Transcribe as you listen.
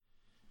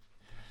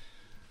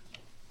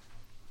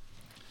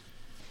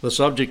The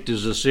subject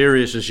is as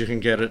serious as you can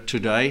get it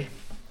today.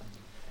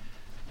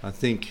 I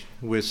think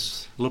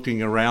with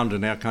looking around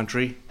in our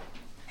country,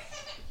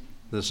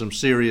 there's some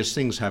serious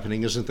things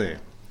happening, isn't there?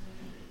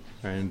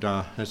 And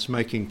it's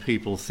making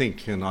people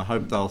think, and I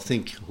hope they'll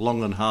think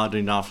long and hard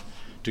enough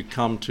to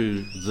come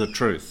to the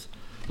truth.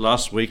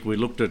 Last week we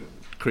looked at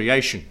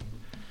creation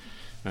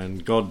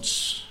and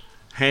God's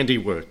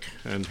handiwork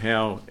and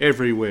how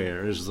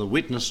everywhere is the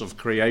witness of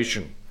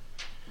creation.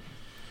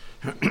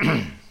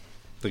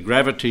 The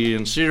gravity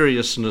and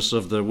seriousness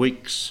of the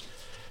week's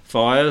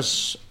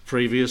fires,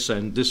 previous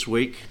and this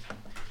week,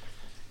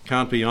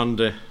 can't be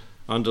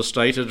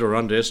understated or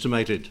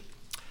underestimated.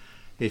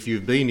 If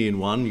you've been in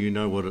one, you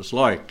know what it's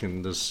like.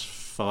 And there's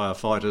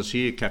firefighters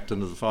here,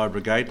 captain of the fire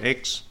brigade,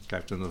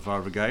 ex-captain of the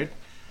fire brigade,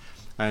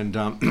 and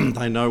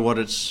they know what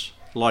it's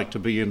like to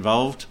be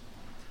involved.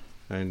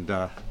 And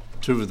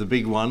two of the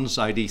big ones,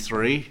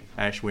 83,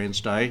 Ash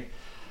Wednesday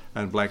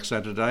and Black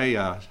Saturday,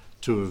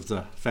 two of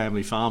the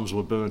family farms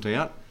were burnt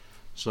out.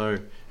 So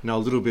you know a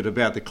little bit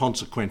about the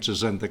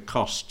consequences and the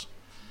cost.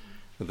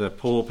 The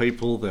poor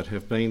people that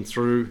have been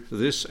through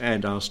this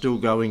and are still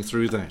going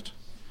through that.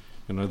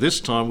 You know, this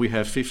time we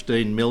have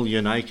 15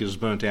 million acres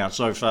burnt out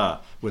so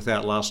far,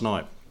 without last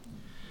night.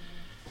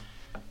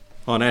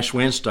 On Ash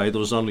Wednesday there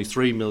was only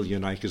 3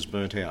 million acres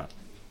burnt out.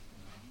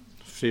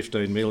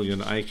 15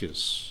 million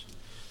acres,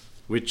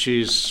 which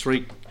is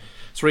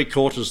three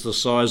quarters the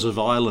size of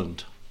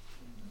Ireland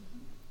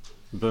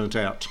burnt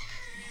out.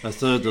 A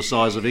third the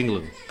size of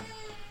England.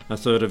 A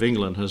third of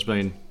England has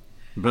been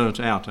burnt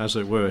out, as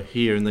it were,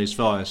 here in these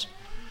fires.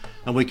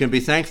 And we can be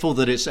thankful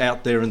that it's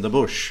out there in the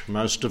bush,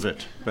 most of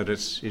it, but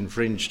it's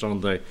infringed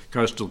on the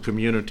coastal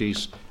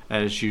communities,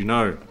 as you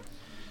know.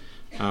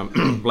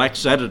 Black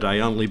Saturday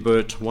only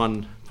burnt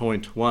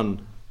 1.1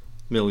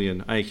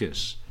 million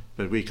acres,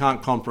 but we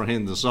can't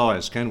comprehend the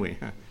size, can we?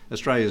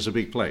 Australia's a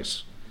big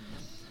place.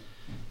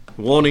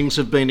 Warnings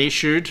have been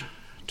issued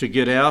to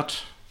get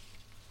out,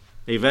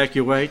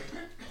 evacuate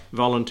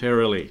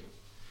voluntarily.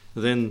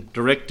 Then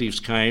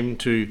directives came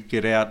to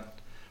get out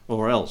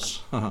or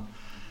else.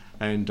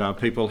 And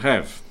people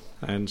have.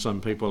 And some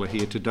people are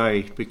here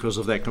today because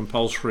of that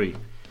compulsory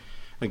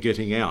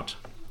getting out.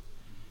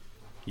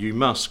 You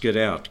must get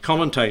out.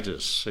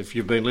 Commentators, if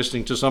you've been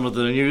listening to some of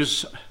the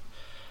news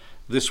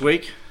this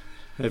week,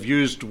 have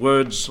used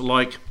words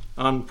like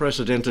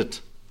unprecedented,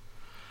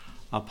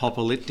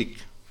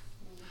 apocalyptic,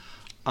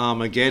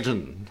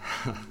 Armageddon.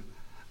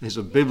 These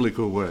are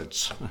biblical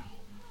words.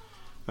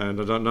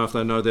 And I don't know if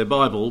they know their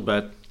Bible,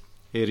 but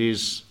it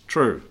is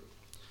true.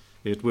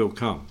 It will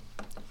come.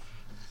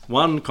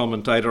 One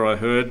commentator I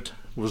heard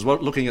was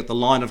looking at the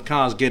line of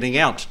cars getting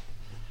out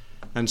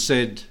and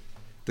said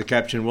the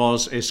caption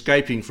was,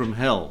 escaping from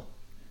hell.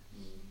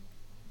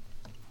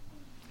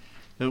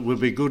 It would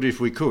be good if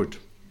we could,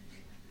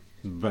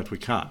 but we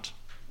can't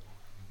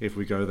if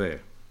we go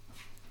there.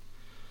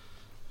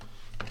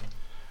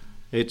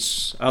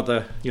 It's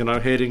other,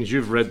 headings,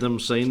 you've read them,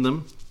 seen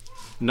them.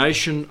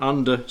 Nation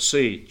under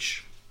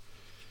siege.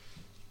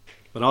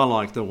 But I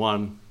like the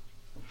one,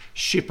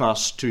 ship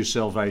us to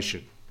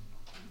salvation.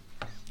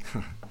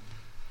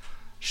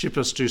 Ship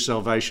us to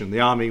salvation. The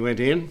army went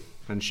in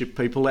and shipped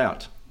people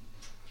out.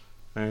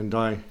 And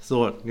I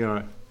thought,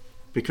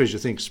 because you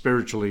think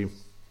spiritually,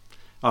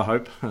 I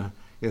hope,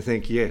 you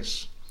think,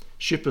 yes,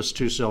 ship us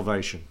to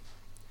salvation.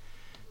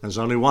 There's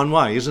only one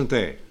way, isn't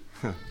there?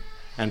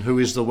 And who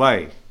is the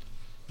way?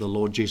 The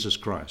Lord Jesus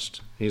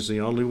Christ. He's the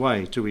only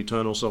way to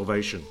eternal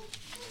salvation.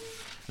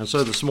 And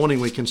so this morning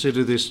we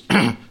consider this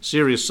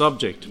serious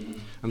subject.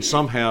 And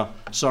somehow,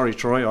 sorry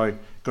Troy, I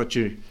got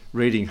you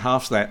reading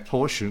half that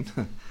portion,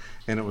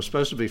 and it was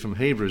supposed to be from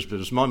Hebrews, but it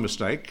was my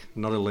mistake,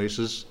 not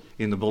Elisa's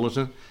in the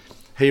bulletin.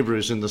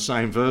 Hebrews in the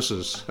same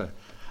verses,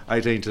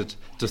 18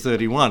 to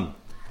 31.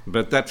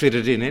 But that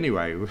fitted in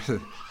anyway,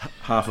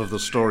 half of the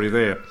story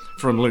there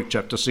from Luke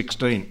chapter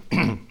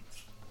 16.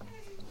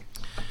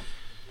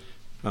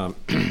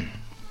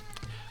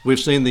 We've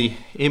seen the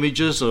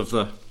images of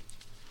the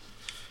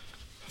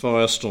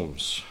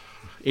firestorms,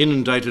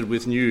 inundated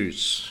with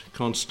news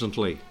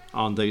constantly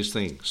on these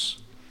things.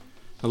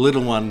 The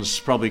little ones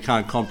probably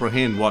can't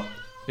comprehend what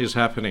is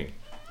happening.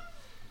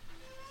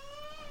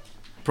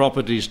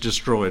 Properties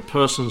destroyed,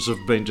 persons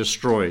have been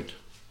destroyed,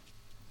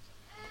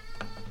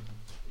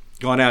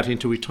 gone out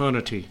into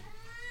eternity.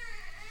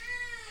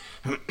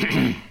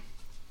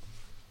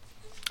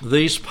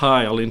 These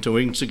pale into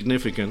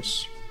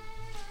insignificance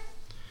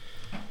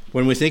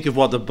when we think of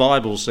what the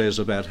Bible says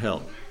about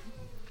hell.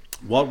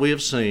 What we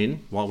have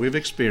seen, what we've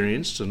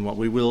experienced, and what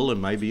we will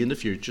and maybe in the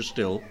future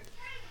still,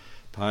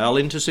 pale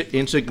into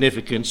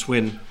insignificance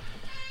when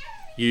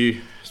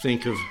you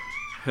think of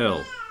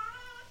hell.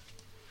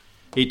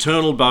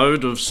 Eternal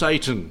abode of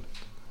Satan,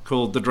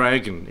 called the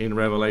dragon in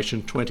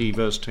Revelation 20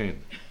 verse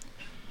 10.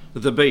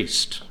 The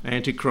beast,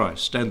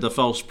 Antichrist, and the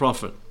false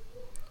prophet.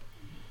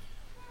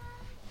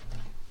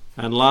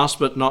 And last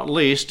but not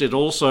least, it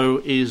also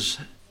is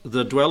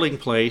the dwelling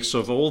place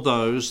of all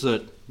those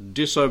that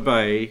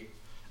disobey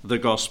the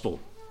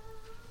gospel.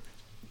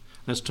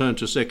 Let's turn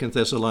to 2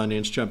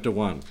 Thessalonians chapter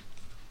 1.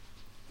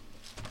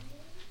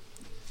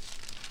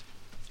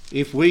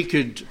 If we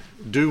could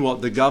do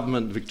what the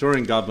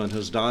Victorian government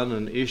has done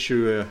and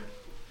issue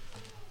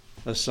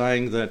a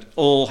saying that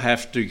all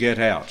have to get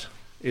out,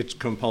 it's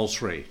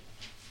compulsory,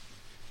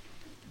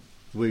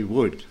 we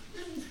would.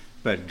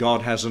 But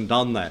God hasn't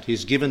done that.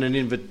 He's given an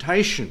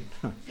invitation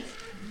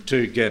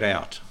to get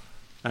out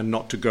and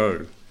not to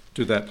go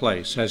to that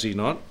place, has he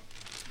not?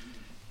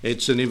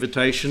 It's an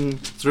invitation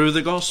through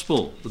the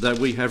gospel that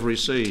we have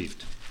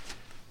received.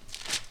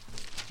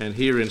 And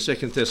here in 2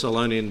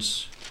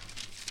 Thessalonians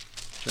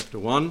chapter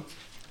 1,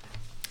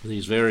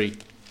 these very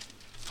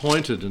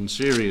pointed and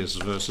serious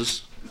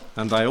verses,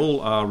 and they all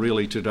are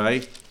really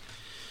today.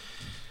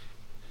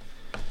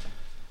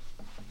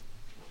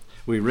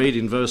 We read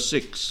in verse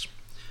 6,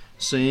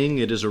 "Seeing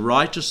it is a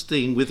righteous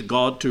thing with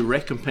God to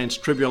recompense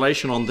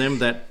tribulation on them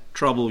that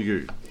trouble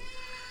you.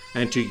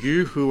 And to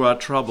you who are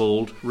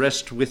troubled,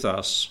 rest with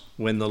us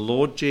when the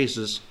Lord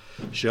Jesus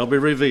shall be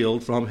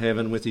revealed from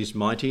heaven with his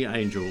mighty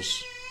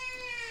angels,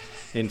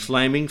 in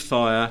flaming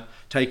fire,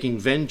 taking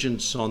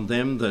vengeance on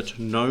them that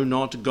know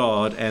not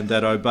God and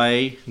that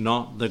obey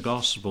not the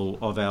gospel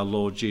of our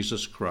Lord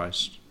Jesus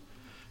Christ,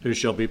 who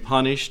shall be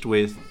punished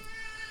with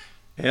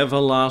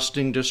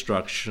everlasting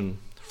destruction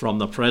from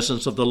the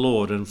presence of the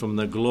Lord and from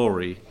the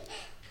glory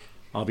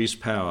of his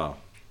power,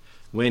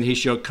 when he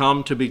shall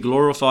come to be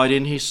glorified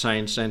in his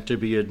saints and to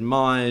be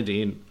admired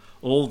in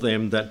all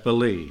them that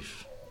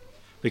believe,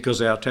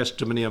 because our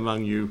testimony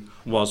among you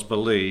was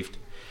believed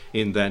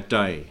in that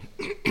day."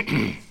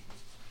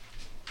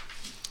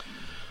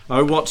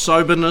 Oh, what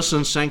soberness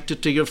and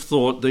sanctity of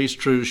thought these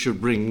truths should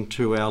bring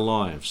to our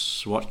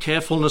lives. What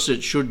carefulness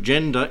it should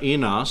gender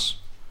in us.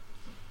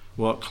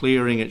 What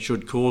clearing it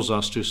should cause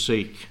us to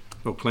seek,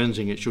 or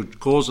cleansing it should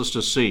cause us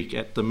to seek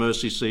at the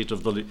mercy seat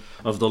of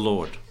the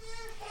Lord.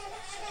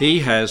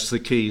 He has the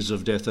keys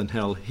of death and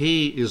hell.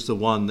 He is the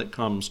one that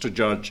comes to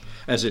judge,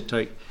 as it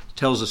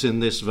tells us in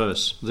these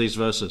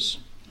verses.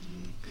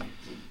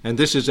 And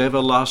this is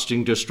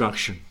everlasting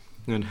destruction.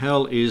 And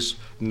hell is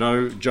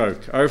no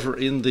joke. Over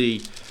in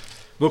the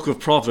book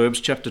of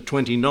Proverbs, chapter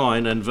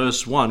 29 and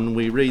verse 1,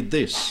 we read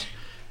this: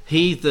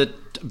 "He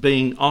that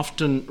being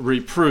often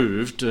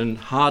reproved and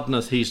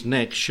hardeneth his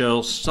neck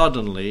shall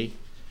suddenly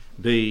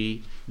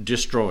be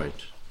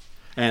destroyed,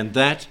 and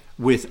that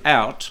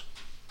without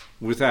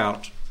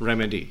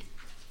remedy."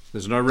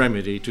 There's no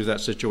remedy to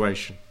that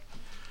situation.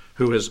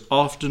 Who has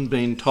often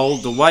been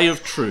told the way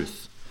of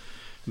truth,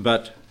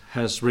 but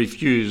has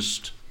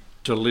refused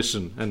to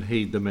listen and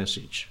heed the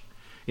message.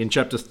 In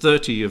chapter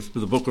 30 of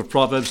the book of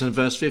Proverbs, in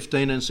verse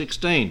 15 and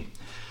 16,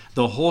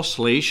 "The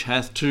horseleash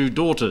hath 2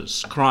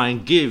 daughters,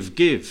 crying, Give,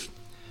 give.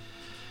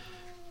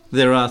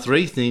 There are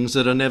 3 things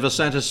that are never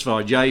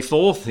satisfied, yea,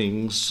 4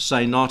 things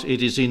say not,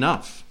 It is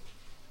enough.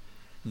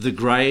 The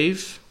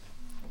grave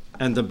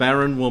and the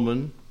barren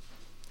woman."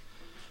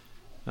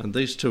 And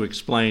these 2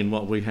 explain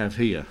what we have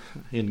here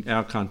in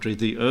our country: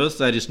 the earth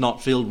that is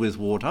not filled with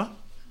water,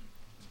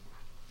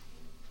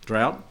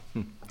 drought,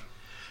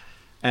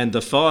 and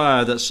the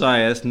fire that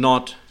saith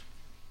not,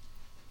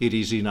 It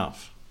is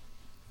enough.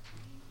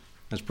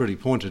 That's pretty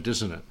pointed,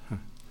 isn't it?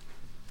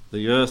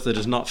 The earth that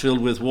is not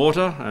filled with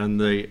water,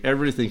 and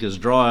everything is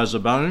dry as a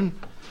bone,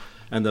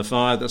 and the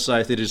fire that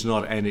saith it is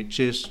not, and it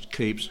just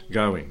keeps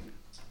going.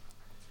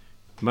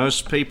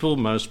 Most people,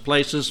 most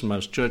places,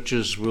 most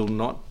churches will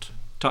not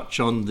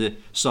touch on the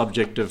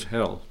subject of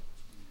hell,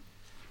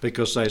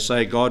 because they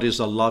say God is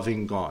a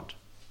loving God.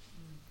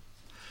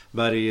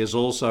 But he is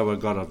also a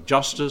God of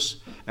justice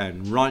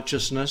and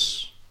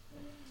righteousness.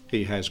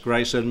 He has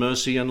grace and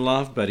mercy and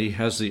love, but he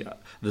has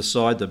the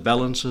side that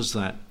balances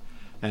that.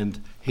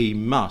 And he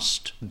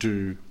must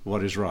do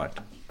what is right.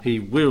 He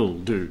will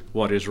do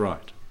what is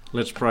right.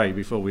 Let's pray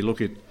before we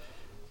look at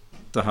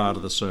the heart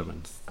of the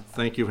sermon.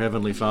 Thank you,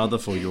 Heavenly Father,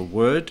 for your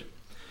word.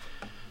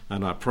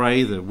 And I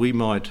pray that we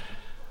might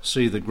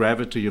see the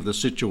gravity of the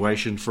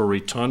situation for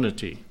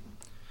eternity,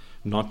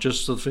 not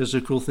just the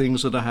physical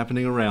things that are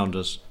happening around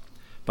us,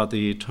 but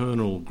the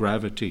eternal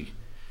gravity.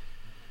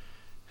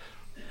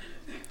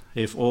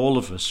 If all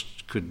of us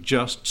could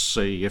just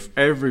see, if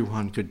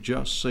everyone could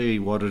just see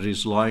what it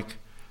is like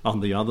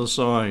on the other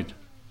side.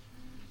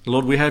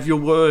 Lord, we have your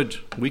word,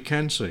 we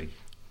can see.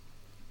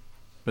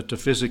 But to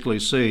physically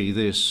see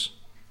this,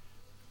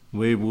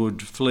 we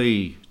would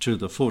flee to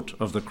the foot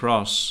of the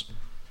cross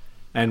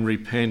and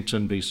repent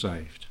and be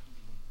saved.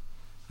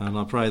 And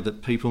I pray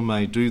that people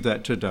may do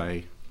that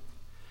today,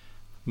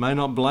 may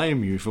not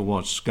blame you for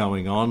what's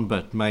going on,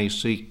 but may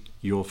seek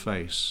your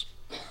face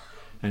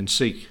and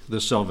seek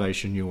the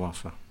salvation you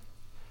offer.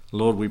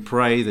 Lord, we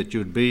pray that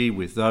you'd be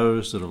with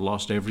those that have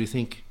lost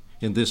everything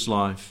in this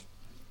life,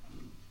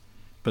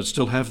 but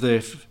still have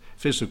their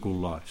physical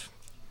life,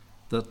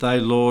 that they,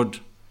 Lord,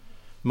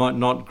 might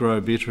not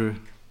grow bitter,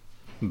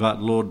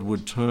 but, Lord,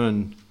 would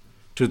turn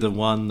to the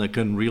one that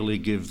can really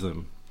give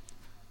them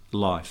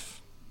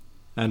life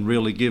and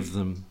really give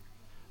them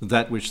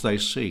that which they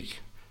seek,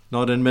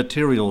 not in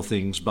material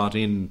things, but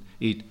in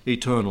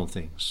eternal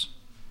things.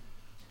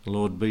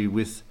 Lord, be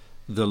with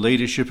the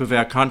leadership of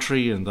our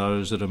country and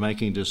those that are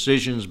making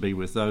decisions. Be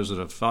with those that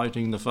are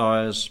fighting the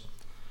fires.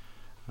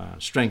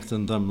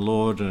 Strengthen them,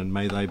 Lord, and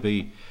may they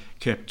be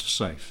kept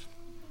safe.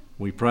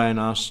 We pray and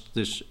ask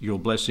this, your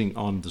blessing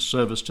on the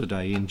service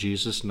today in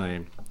Jesus'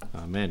 name.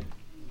 Amen.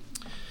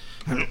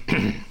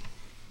 And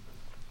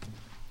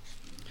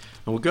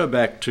we'll go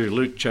back to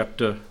Luke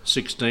chapter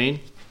 16,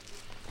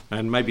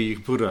 and maybe you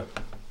can put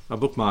a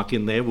bookmark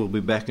in there. We'll be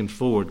back and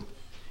forward,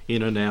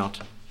 in and out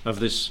of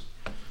this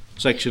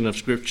section of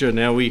Scripture.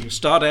 Now, we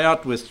start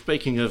out with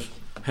speaking of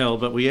hell,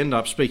 but we end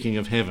up speaking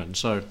of heaven,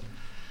 so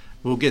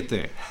we'll get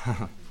there.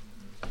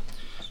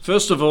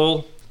 First of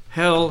all,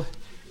 hell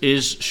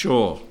is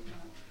sure.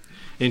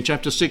 In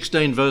chapter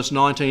 16, verse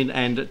 19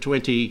 and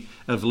 20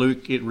 of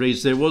Luke, it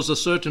reads, "There was a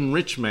certain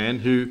rich man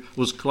who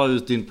was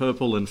clothed in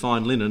purple and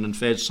fine linen and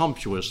fed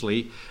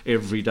sumptuously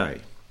every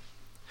day.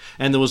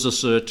 And there was a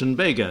certain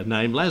beggar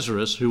named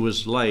Lazarus who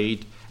was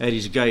laid at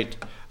his gate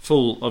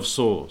full of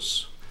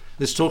sores."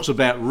 This talks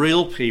about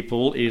real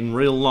people in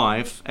real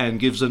life and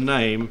gives a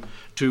name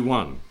to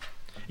one.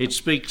 It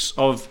speaks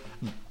of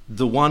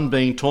the one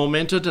being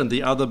tormented and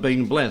the other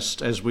being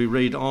blessed as we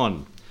read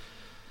on.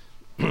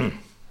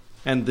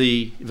 And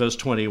the verse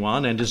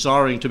 21, "And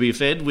desiring to be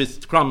fed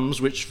with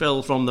crumbs which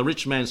fell from the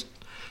rich man's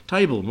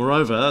table.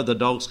 Moreover, the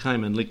dogs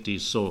came and licked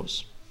his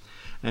sores.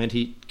 And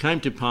he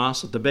came to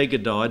pass that the beggar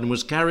died and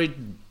was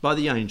carried by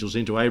the angels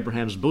into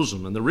Abraham's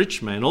bosom. And the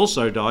rich man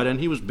also died, and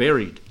he was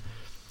buried.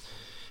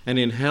 And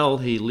in hell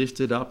he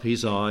lifted up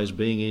his eyes,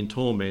 being in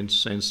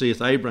torments, and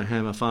seeth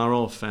Abraham afar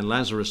off, and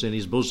Lazarus in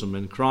his bosom,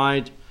 and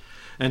cried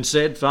and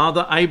said,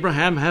 Father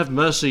Abraham, have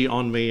mercy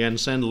on me, and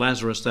send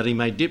Lazarus, that he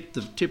may dip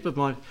the tip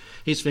of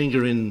his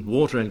finger in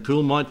water, and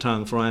cool my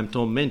tongue, for I am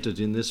tormented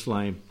in this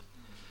flame.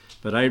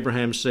 But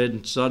Abraham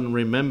said, Son,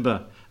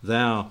 remember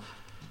that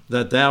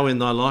thou in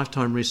thy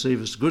lifetime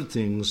receivest good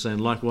things, and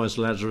likewise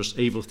Lazarus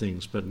evil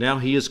things. But now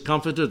he is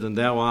comforted, and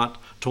thou art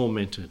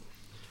tormented."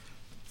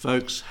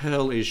 Folks,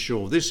 hell is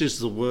sure. This is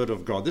the word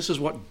of God. This is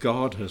what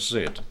God has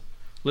said.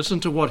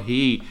 Listen to what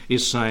he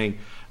is saying,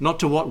 not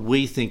to what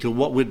we think or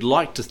what we'd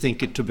like to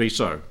think it to be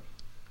so.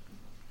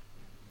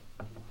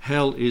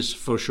 Hell is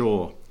for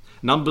sure.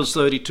 Numbers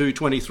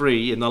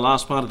 32:23, in the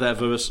last part of that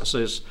verse,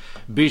 says,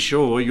 "Be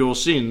sure your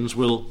sins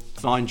will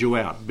find you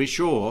out." Be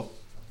sure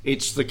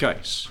it's the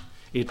case.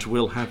 It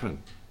will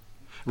happen.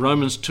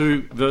 Romans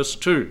 2 verse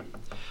 2,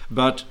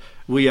 "But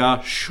we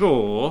are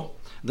sure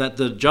that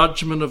the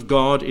judgment of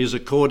God is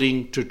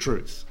according to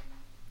truth."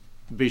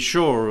 Be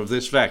sure of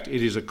this fact.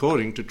 It is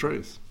according to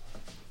truth.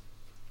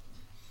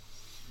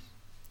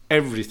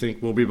 Everything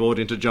will be brought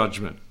into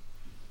judgment.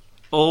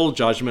 All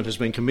judgment has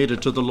been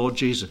committed to the Lord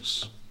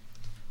Jesus.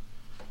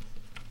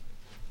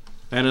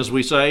 And as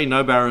we say,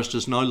 no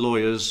barristers, no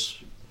lawyers,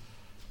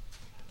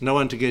 no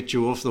one to get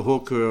you off the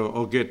hook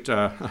or get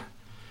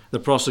the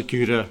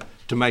prosecutor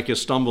to make you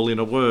stumble in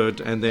a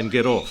word and then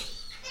get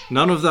off.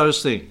 None of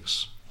those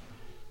things.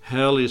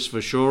 Hell is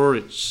for sure.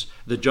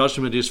 The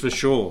judgment is for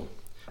sure.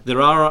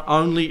 There are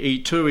only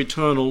two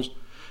eternal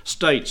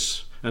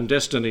states and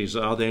destinies,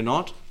 are there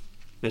not?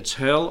 It's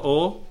hell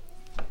or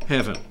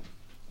heaven.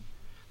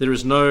 There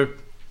is no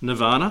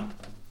nirvana.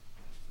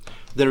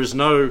 There is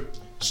no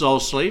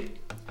soul sleep.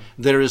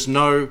 There is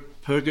no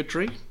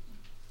purgatory.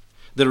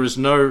 There is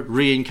no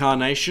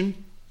reincarnation.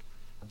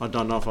 I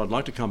don't know if I'd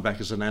like to come back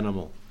as an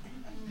animal.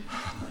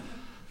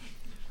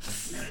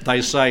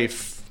 They say,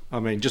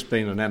 just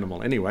being an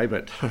animal anyway,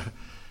 but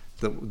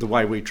the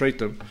way we treat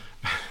them,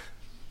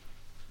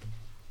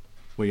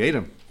 we eat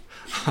them.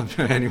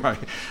 Anyway,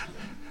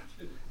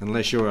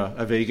 unless you're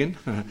a vegan.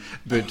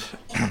 But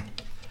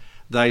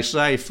they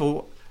say,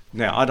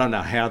 now I don't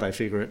know how they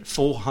figure it,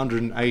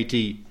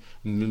 480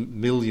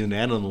 million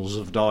animals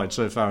have died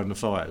so far in the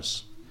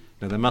fires.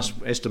 Now they must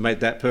estimate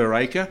that per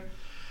acre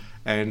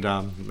and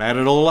add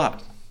it all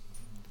up.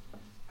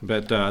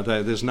 But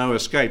there's no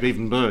escape,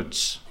 even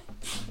birds.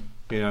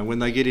 When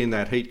they get in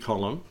that heat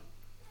column,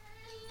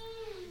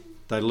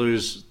 they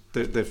lose,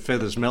 their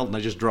feathers melt and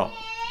they just drop.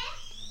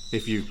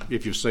 If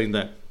you've seen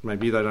that,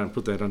 maybe they don't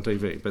put that on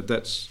TV, but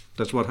that's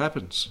what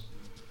happens.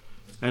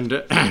 And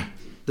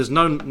there's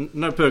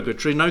no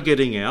purgatory, no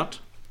getting out.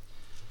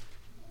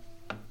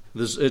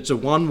 It's a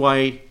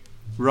one-way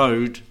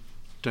road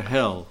to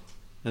hell,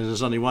 and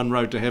there's only one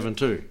road to heaven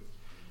too.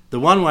 The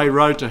one-way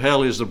road to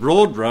hell is the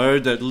broad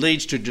road that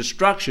leads to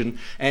destruction,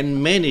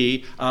 and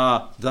many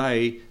are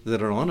they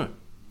that are on it.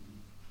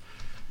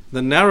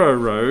 The narrow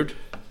road,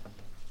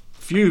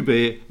 few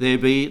there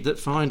be that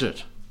find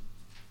it.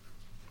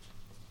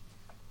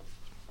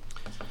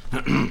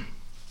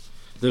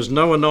 There's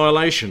no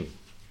annihilation,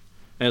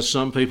 as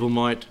some people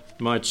might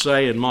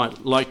say and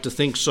might like to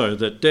think so,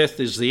 that death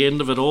is the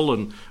end of it all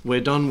and we're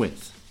done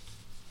with.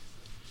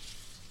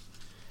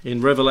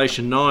 In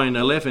Revelation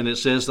 9:11 it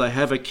says they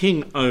have a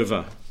king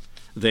over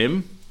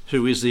them,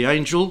 who is the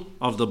angel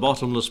of the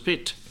bottomless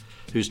pit,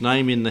 whose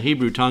name in the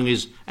Hebrew tongue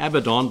is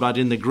Abaddon, but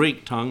in the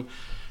Greek tongue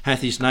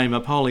hath his name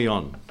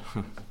Apollyon.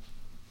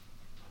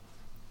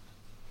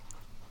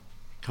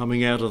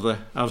 Coming out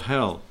of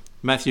hell.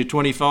 Matthew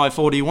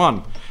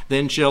 25:41.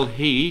 Then shall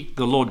he,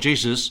 the Lord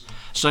Jesus,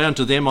 say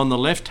unto them on the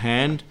left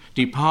hand,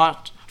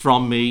 Depart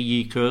from me,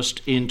 ye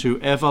cursed,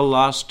 into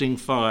everlasting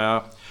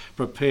fire,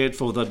 prepared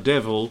for the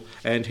devil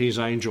and his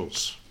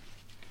angels.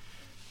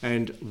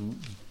 And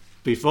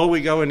before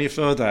we go any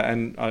further,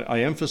 and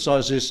I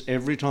emphasize this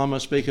every time I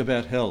speak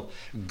about hell,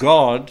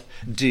 God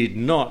did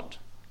not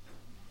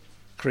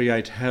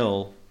create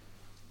hell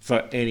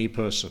for any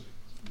person.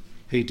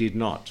 He did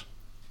not.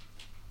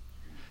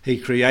 He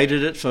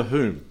created it for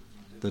whom?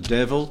 The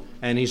devil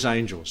and his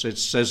angels. It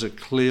says it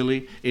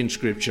clearly in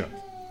Scripture.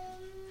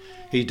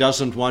 He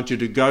doesn't want you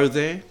to go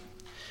there.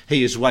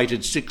 He has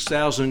waited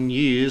 6,000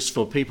 years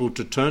for people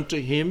to turn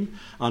to him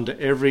under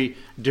every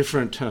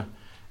different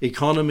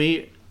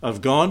economy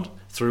of God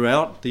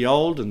throughout the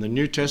Old and the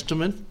New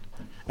Testament.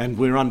 And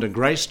we're under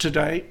grace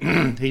today.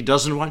 He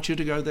doesn't want you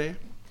to go there.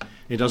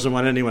 He doesn't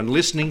want anyone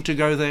listening to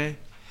go there.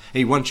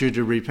 He wants you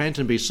to repent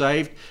and be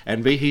saved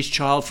and be his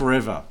child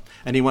forever.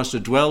 And he wants to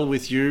dwell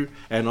with you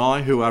and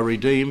I who are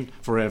redeemed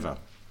forever.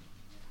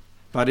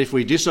 But if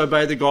we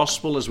disobey the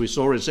gospel, as we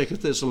saw in 2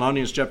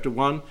 Thessalonians chapter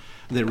 1,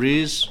 there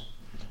is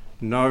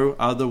no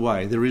other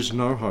way. There is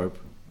no hope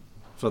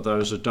for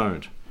those that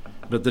don't.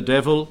 But the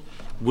devil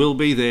will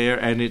be there,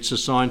 and it's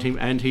assigned him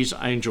and his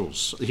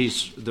angels.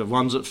 He's the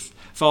ones that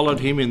followed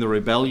him in the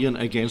rebellion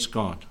against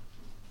God.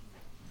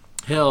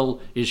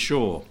 Hell is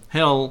sure.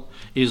 Hell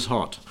is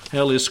hot.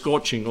 Hell is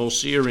scorching or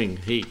searing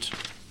heat.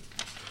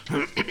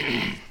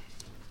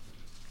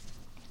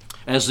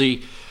 As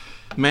the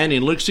man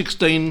in Luke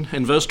 16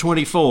 and verse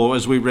 24,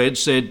 as we read,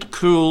 said,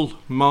 Cool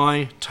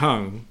my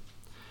tongue,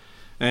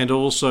 and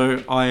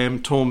also I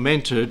am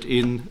tormented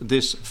in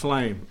this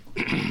flame.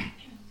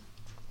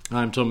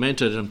 I am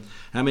tormented. And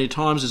how many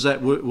times is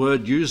that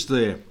word used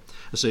there?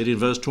 I see it in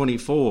verse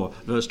 24,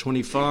 verse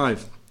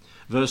 25,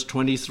 verse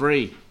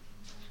 23.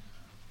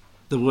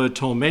 The word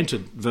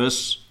tormented,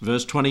 verse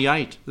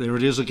 28. There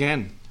it is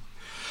again.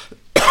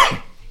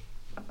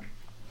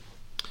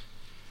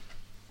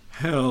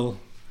 Hell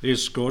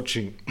is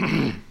scorching.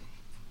 I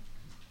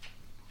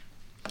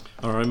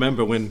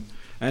remember when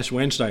Ash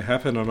Wednesday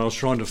happened and I was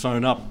trying to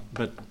phone up,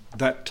 but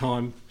that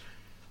time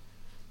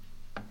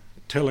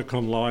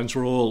telecom lines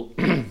were all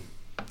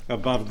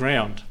above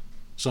ground,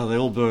 so they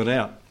all burnt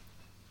out.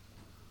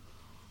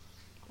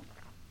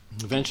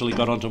 Eventually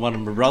got onto one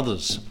of my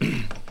brothers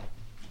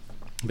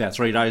about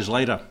 3 days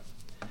later,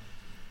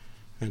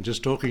 and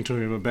just talking to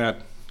him about,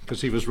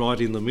 because he was right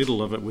in the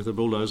middle of it with a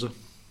bulldozer,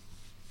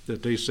 the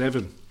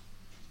D7.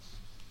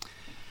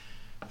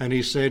 And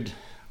he said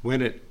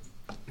when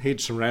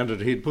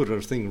he'd put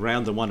a thing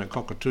round the one at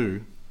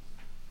Cockatoo,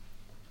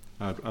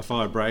 a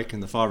fire break,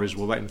 and the fireys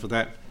were waiting for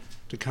that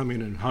to come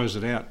in and hose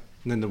it out,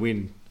 and then the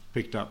wind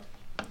picked up.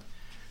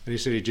 And he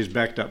said he just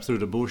backed up through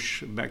the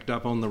bush, backed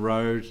up on the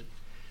road,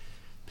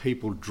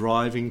 people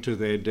driving to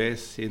their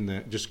death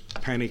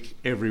just panic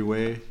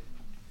everywhere,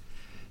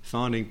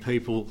 finding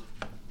people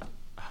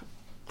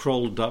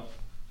crawled up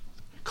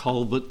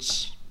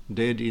culverts,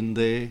 dead in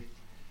there.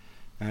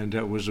 And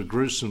it was a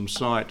gruesome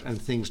sight and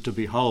things to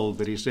behold.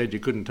 But he said you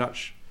couldn't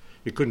touch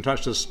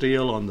the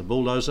steel on the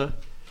bulldozer.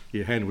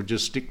 Your hand would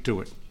just stick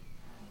to it.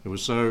 It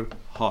was so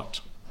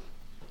hot.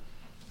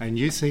 And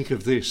you think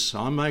of this,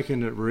 I'm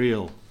making it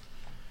real.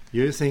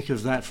 You think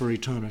of that for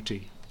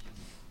eternity.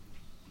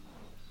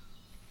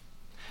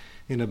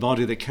 In a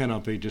body that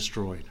cannot be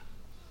destroyed.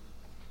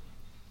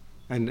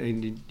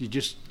 And you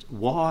just,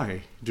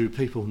 why do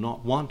people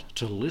not want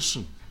to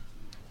listen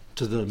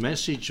to the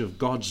message of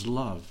God's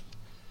love?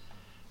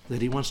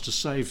 That he wants to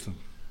save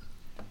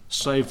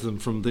them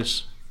from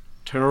this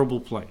terrible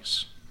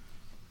place.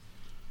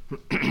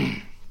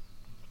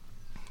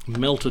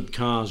 Melted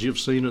cars, you've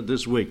seen it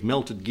this week,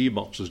 melted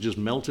gearboxes just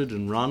melted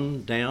and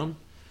run down,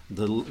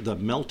 the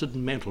melted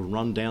metal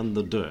run down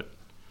the dirt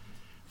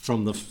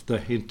from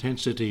the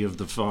intensity of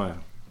the fire.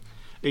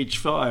 Each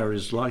fire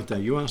is like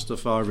that. You ask the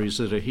fireys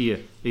that are here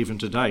even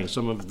today,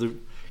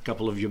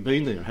 couple of you have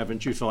been there,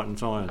 haven't you, fighting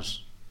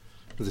fires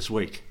this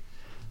week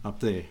up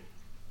there?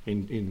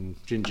 In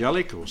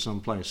Jingellic or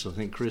someplace, I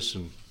think Chris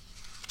and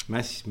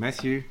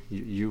Matthew,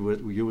 you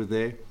were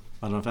there.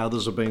 I don't know if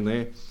others have been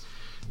there,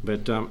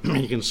 but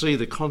you can see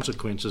the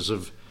consequences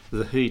of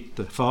the heat,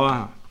 the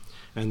fire,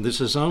 and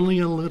this is only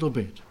a little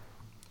bit.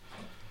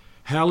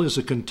 Hell is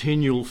a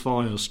continual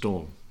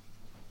firestorm.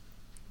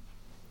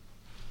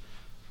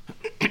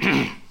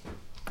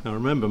 I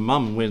remember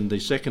Mum when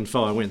the second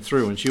fire went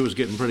through, and she was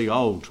getting pretty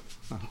old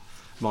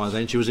by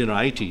then. She was in her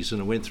 80s,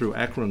 and it went through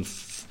Akron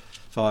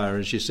fire,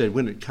 and she said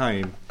when it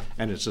came,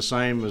 and it's the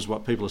same as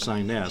what people are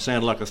saying now, it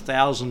sounded like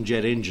 1,000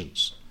 jet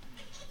engines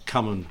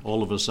coming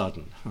all of a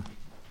sudden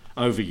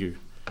over you.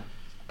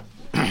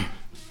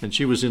 And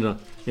she was in a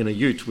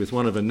ute with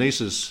one of her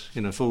nieces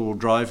in a four-wheel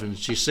drive, and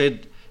she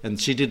said, and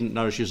she didn't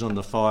know she's on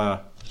the fire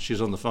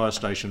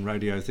station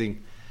radio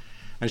thing,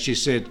 and she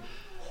said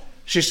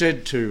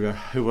to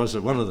who was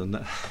it, one of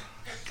them,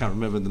 can't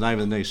remember the name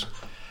of the niece,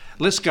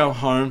 let's go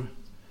home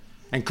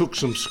and cook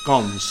some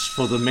scones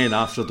for the men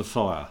after the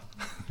fire.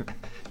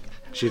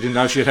 She didn't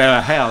know she'd have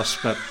a house,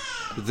 but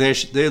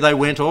there they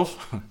went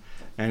off,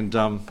 and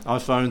I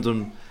phoned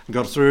them and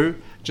got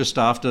through just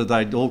after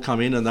they'd all come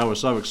in, and they were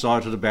so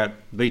excited about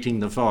beating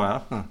the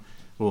fire,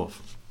 or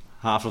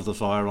half of the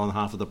fire on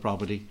half of the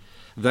property,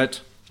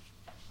 that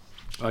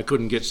I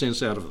couldn't get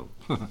sense out of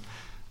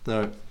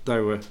them. They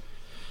were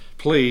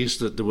pleased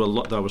that they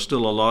were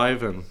still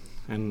alive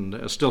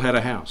and still had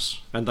a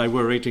house, and they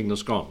were eating the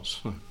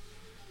scones.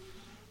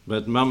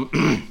 But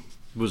Mum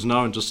was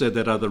known to say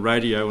that over the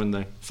radio, and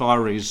the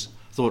fireys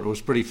thought it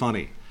was pretty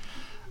funny.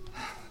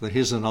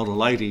 Here's an older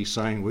lady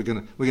saying, "We're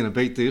gonna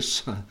beat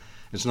this.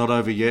 It's not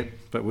over yet,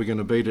 but we're going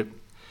to beat it,"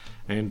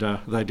 and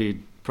they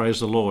did. Praise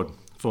the Lord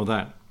for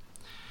that.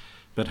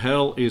 But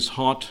hell is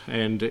hot,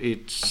 and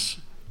it's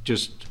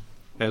just,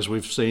 as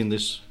we've seen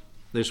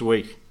this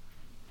week,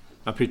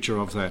 a picture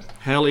of that.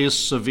 Hell is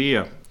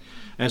severe,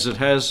 as it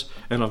has,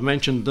 and I've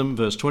mentioned them,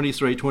 verse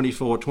 23,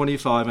 24,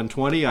 25 and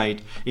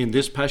 28 in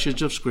this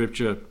passage of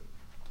Scripture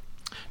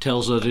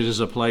tells that it is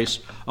a place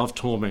of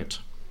torment.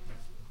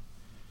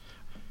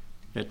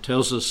 It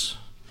tells us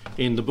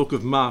in the book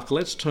of Mark.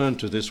 Let's turn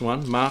to this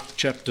one, Mark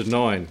chapter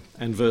 9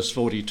 and verse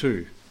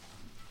 42.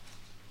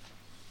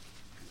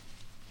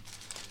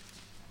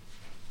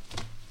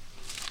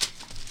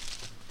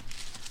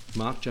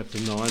 Mark chapter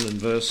 9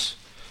 and verse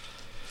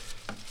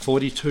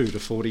 42 to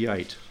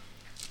 48.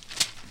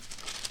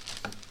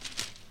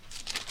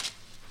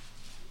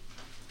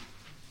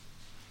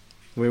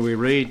 Where we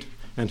read,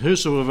 "And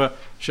whosoever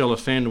shall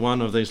offend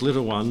one of these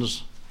little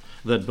ones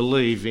that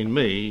believe in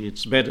me,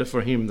 it's better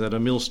for him that a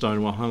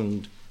millstone were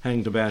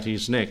hanged about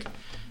his neck,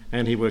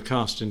 and he were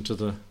cast into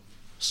the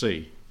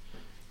sea.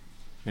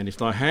 And if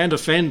thy hand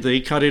offend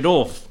thee, cut it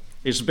off.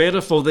 It's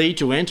better for thee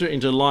to enter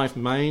into life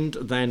maimed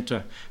than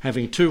to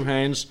having two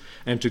hands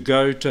and to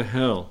go to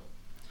hell,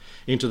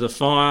 into the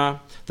fire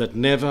that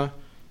never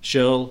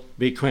shall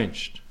be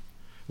quenched,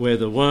 where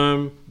the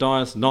worm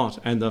dieth not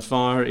and the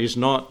fire is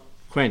not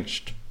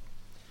quenched.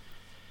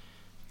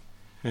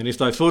 And if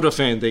thy foot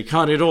offend thee,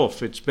 cut it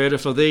off. It's better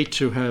for thee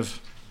to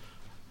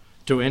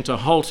enter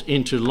halt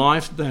into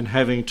life than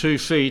having 2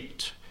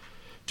 feet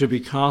to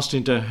be cast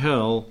into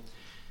hell,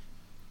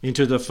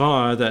 into the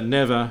fire that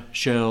never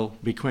shall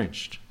be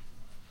quenched,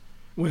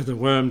 where the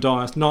worm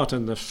dieth not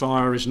and the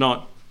fire is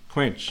not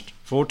quenched."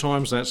 4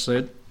 times that's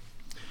said.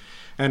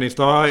 "And if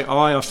thy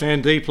eye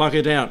offend thee, pluck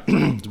it out.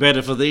 It's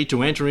better for thee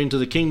to enter into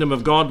the kingdom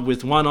of God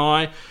with 1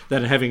 eye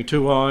than having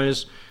 2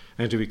 eyes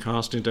and to be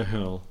cast into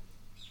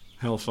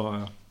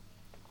hellfire,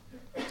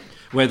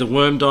 where the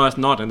worm dieth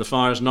not and the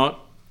fire is not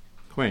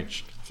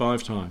quenched."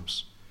 5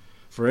 times.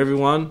 "For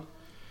everyone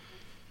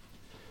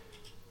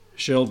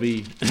shall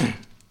be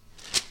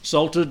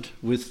salted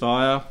with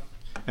fire,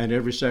 and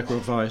every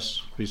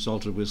sacrifice be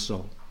salted with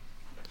salt."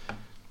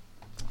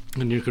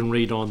 And you can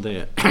read on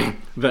there.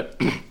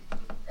 But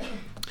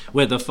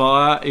where the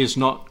fire is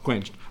not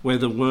quenched, where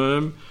the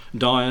worm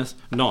dieth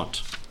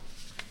not.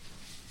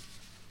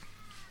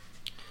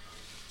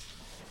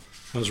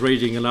 I was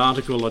reading an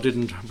article, I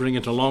didn't bring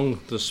it along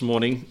this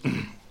morning.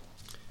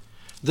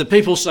 The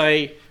people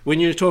say,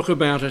 when you talk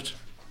about it,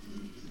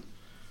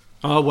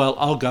 "Oh, well,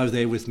 I'll go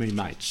there with me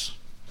mates."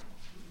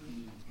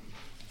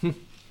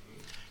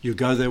 You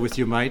go there with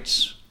your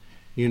mates,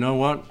 you know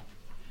what?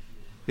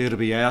 It'll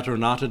be outer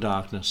and utter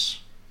darkness,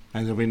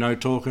 and there'll be no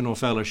talking or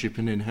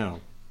fellowshipping in hell.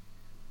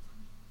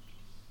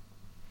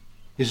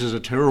 This is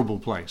a terrible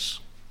place.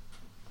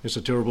 It's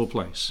a terrible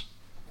place.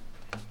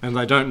 And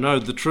they don't know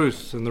the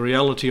truth and the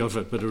reality of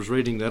it. But I was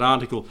reading that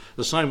article,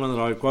 the same one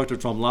that I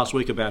quoted from last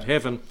week about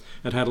heaven,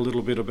 it had a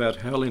little bit about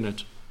hell in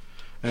it.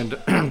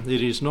 And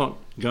it is not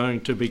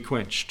going to be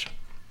quenched.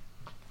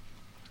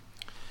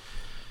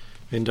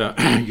 And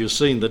you've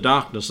seen the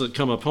darkness that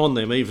come upon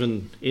them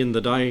even in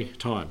the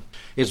daytime.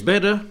 It's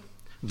better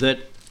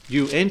that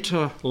you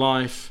enter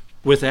life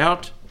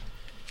without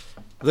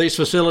these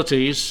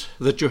facilities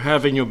that you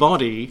have in your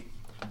body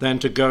than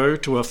to go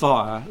to a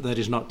fire that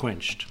is not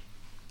quenched.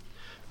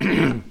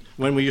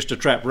 When we used to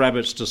trap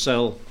rabbits to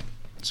sell,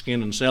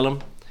 skin and sell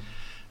them,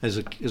 as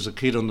a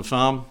kid on the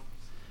farm,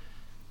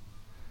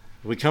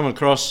 we come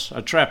across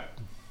a trap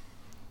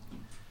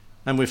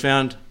and we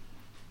found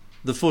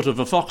the foot of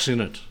a fox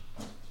in it.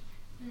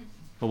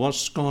 Well,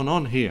 what's gone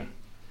on here?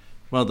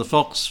 Well, the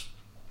fox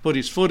put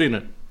his foot in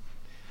it.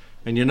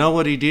 And you know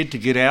what he did to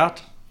get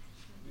out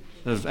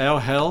of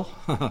our hell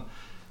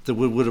that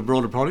we would have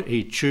brought upon it?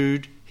 He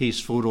chewed his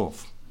foot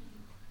off.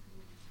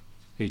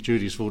 He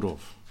chewed his foot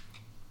off.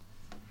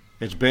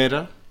 It's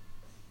better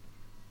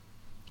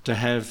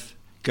to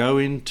go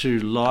into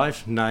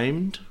life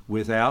named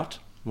without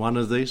one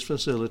of these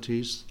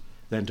facilities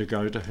than to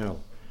go to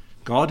hell.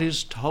 God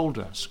has told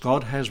us,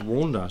 God has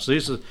warned us.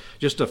 These are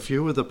just a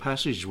few of the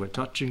passages we're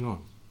touching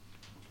on.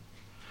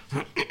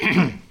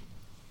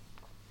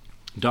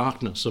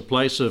 Darkness, a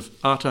place of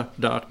utter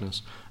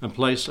darkness, a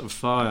place of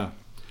fire.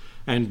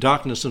 And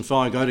darkness and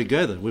fire go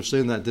together. We've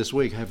seen that this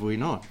week, have we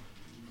not?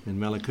 In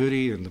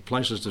Malakuti and the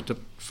places that the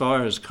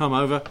fire has come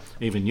over,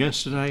 even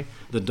yesterday,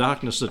 the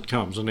darkness that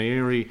comes, an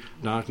airy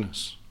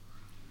darkness.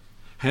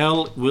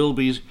 Hell will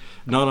be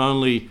not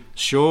only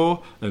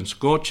sure and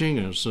scorching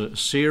and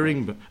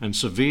searing and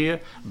severe,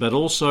 but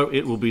also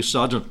it will be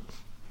sudden.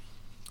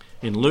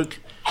 In Luke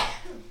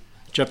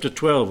chapter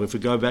 12, if we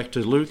go back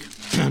to Luke,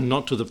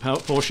 not to the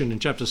portion in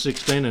chapter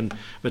 16,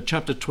 but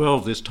chapter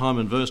 12, this time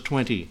in verse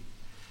 20,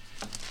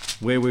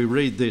 where we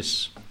read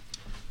this,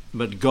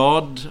 "But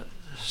God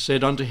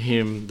said unto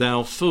him,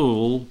 Thou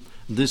fool,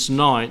 this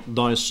night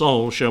thy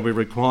soul shall be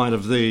required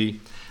of thee.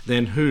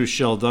 Then who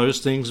shall those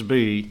things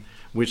be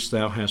which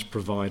thou hast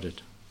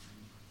provided?"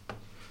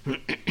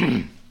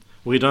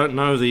 We don't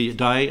know the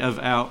day of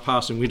our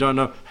passing. We don't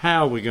know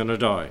how we're going to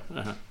die.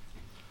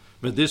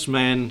 But this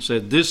man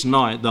said, this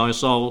night thy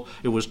soul,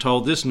 it was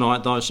told, this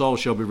night thy soul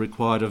shall be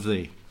required of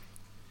thee.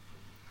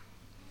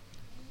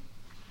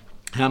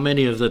 How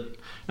many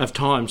of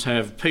times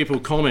have people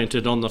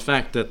commented on the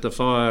fact that the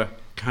fire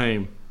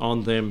came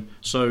on them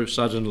so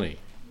suddenly?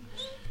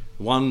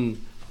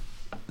 One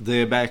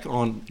there back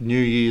on New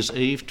Year's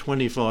Eve,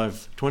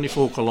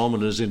 24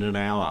 kilometres in an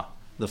hour,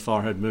 the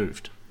fire had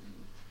moved.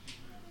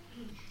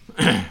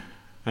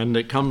 And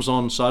it comes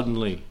on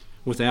suddenly,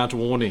 without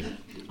warning,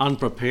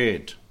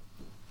 unprepared.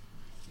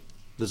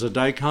 There's a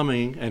day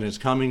coming, and it's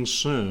coming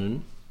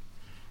soon,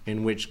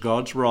 in which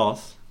God's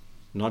wrath,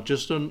 not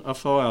just a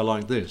fire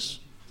like this,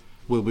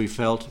 will be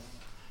felt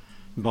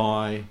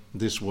by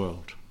this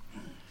world.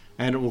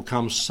 And it will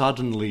come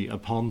suddenly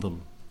upon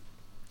them,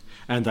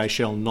 and they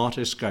shall not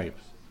escape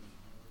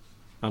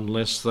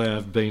unless they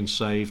have been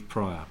saved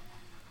prior.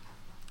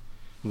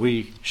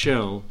 We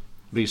shall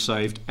be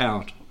saved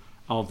out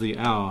of the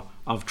hour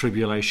of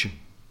tribulation.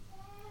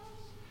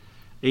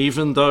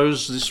 Even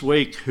those this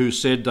week who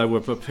said they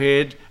were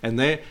prepared, and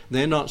they're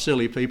not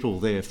silly people,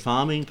 they're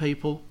farming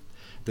people,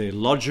 they're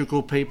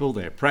logical people,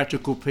 they're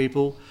practical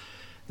people.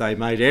 They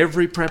made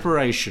every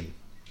preparation,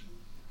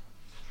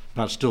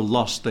 but still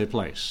lost their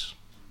place.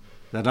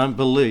 They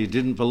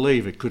didn't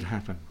believe it could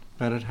happen,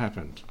 but it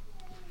happened.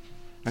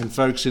 And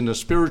folks, in the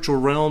spiritual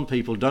realm,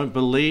 people don't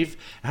believe.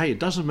 Hey, it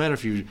doesn't matter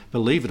if you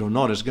believe it or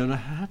not, it's going to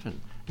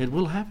happen. It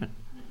will happen.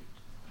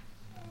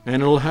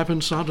 And it'll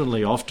happen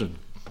suddenly, often,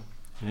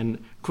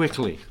 and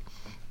quickly.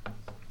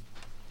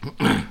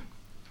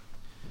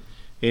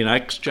 In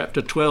Acts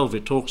chapter 12,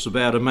 it talks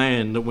about a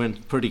man that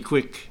went pretty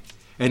quick.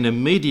 And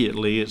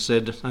immediately, it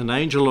said, an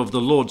angel of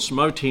the Lord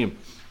smote him,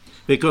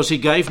 because he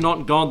gave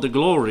not God the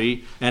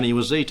glory, and he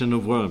was eaten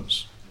of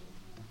worms.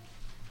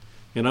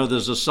 You know,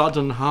 there's a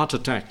sudden heart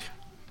attack,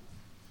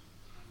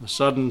 a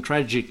sudden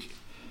tragic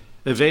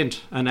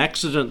event, an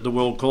accident, the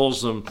world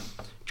calls them.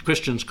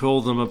 Christians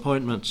call them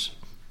appointments.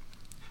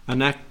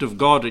 An act of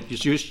God, it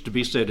used to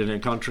be said in our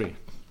country.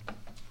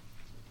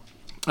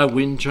 A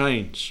wind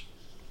change.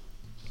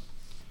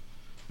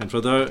 And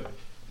for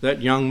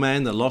that young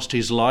man that lost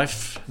his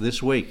life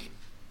this week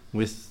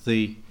with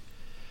the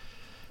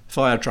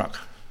fire truck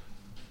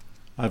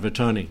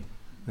overturning,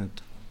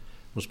 that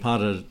was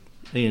part of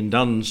Ian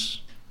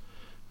Dunn's,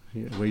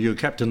 were you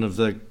captain of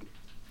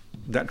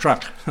that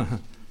truck,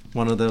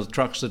 one of the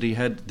trucks that he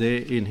had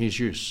there in his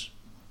use.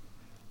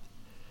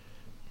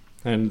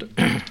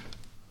 And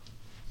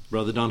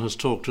Brother Dunn has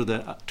talked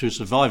to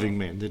surviving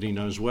men that he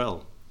knows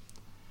well.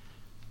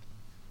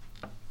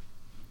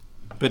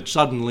 But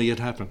suddenly it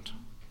happened.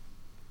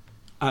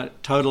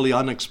 Totally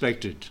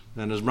unexpected.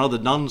 And as Brother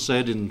Dunn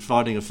said in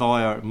fighting a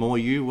fire at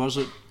Moyu, was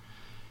it?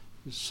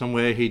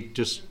 Somewhere he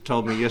just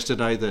told me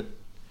yesterday that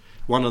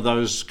one of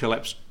those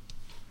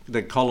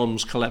the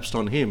columns collapsed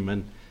on him,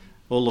 and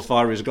all the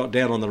fireys got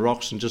down on the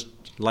rocks and just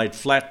laid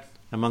flat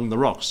among the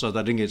rocks so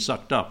they didn't get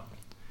sucked up.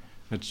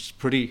 It's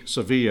pretty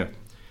severe.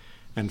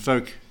 And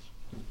folk,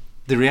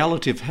 the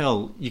reality of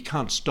hell, you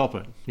can't stop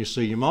it. You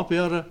see, you might be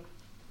able to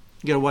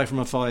get away from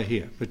a fire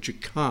here, but you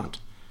can't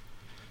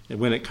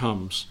when it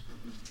comes.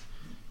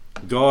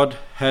 God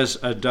has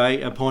a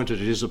day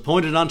appointed. It is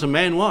appointed unto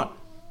man what?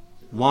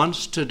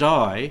 Once to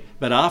die,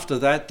 but after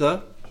that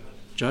the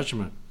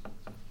judgment.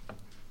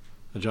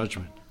 The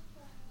judgment.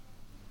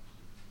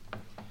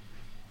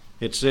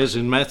 It says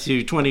in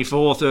Matthew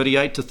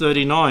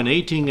 24:38-39,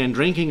 eating and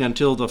drinking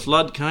until the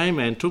flood came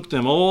and took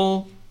them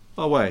all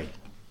away.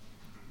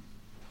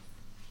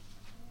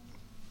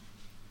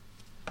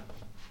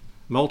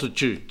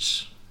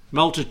 Multitudes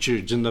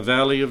in the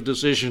valley of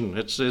decision.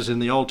 It says in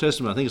the Old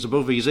Testament, I think it's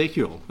above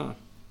Ezekiel.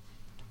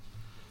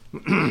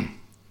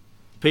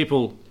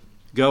 People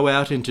go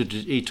out into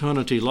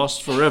eternity,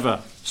 lost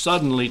forever,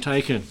 suddenly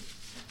taken.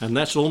 And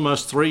that's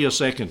almost 3 a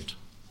second,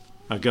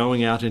 are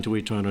going out into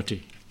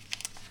eternity.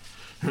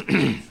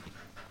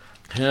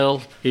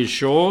 Hell is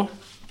sure.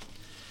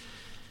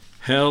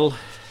 Hell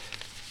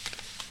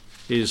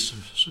is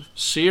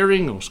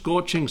searing or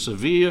scorching,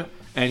 severe,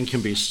 and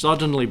can be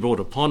suddenly brought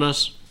upon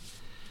us.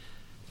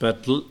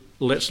 But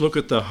let's look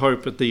at the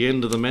hope at the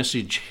end of the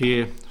message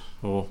here,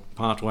 or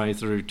partway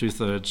through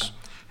 2/3.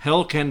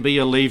 Hell can be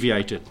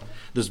alleviated.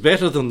 There's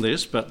better than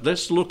this, but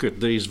let's look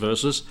at these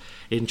verses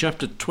in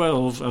chapter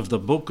 12 of the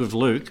book of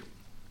Luke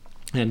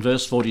and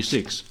verse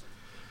 46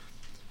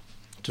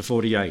 to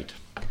 48.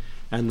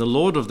 And the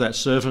Lord of that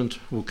servant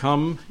will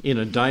come in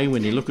a day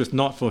when he looketh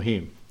not for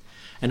him,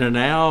 and an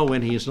hour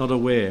when he is not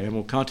aware, and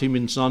will cut him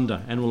in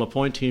sunder, and will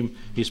appoint him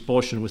his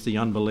portion with the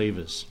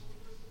unbelievers.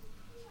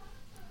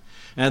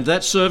 And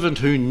that servant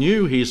who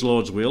knew his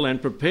Lord's will,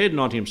 and prepared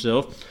not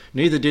himself,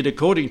 neither did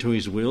according to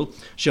his will,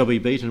 shall be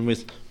beaten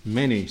with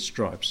many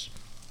stripes.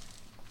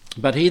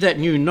 But he that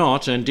knew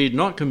not, and did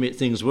not commit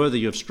things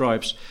worthy of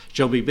stripes,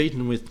 shall be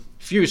beaten with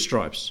few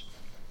stripes.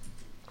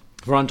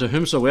 For unto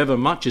whomsoever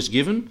much is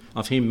given,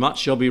 of him much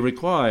shall be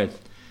required.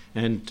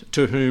 And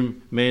to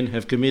whom men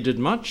have committed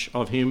much,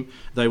 of him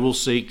they will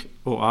seek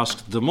or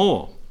ask the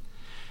more.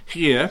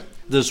 Here,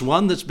 there's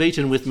one that's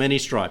beaten with many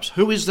stripes.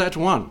 Who is that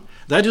one?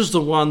 That is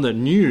the one that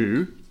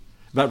knew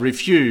but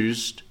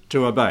refused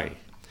to obey.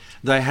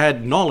 They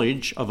had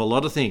knowledge of a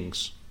lot of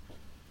things.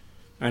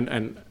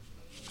 And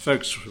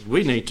folks,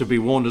 we need to be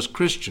warned as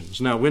Christians.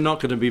 Now, we're not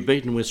going to be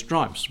beaten with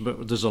stripes,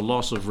 but there's a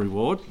loss of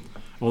reward,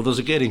 or there's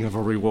a getting of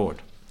a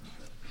reward.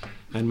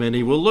 And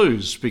many will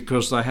lose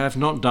because they have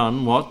not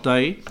done what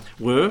they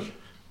were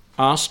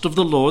asked of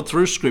the Lord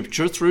through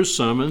Scripture, through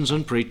sermons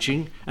and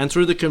preaching, and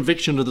through the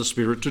conviction of the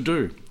Spirit to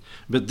do.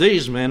 But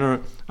these men are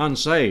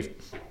unsaved.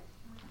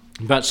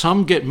 But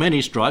some get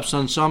many stripes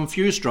and some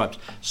few stripes.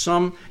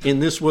 Some in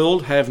this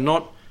world have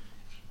not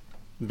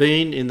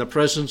been in the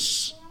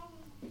presence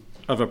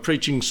of a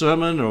preaching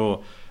sermon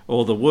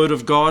or the Word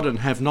of God and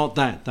have not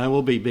that. They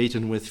will be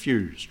beaten with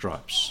few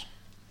stripes.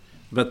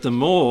 But the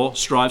more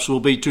stripes will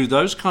be to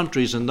those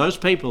countries and those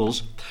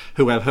peoples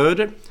who have heard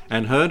it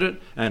and heard it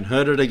and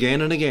heard it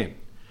again and again.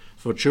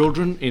 For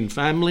children in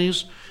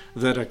families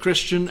that are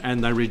Christian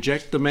and they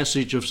reject the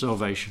message of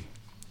salvation.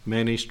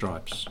 Many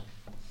stripes.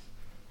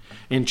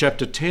 In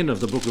chapter 10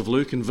 of the book of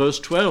Luke, in verse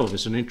 12,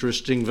 is an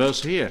interesting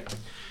verse here.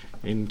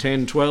 In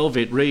 10:12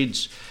 it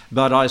reads,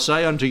 "But I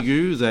say unto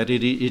you that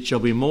it shall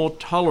be more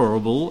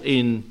tolerable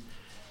in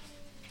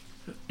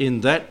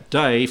that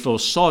day for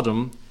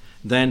Sodom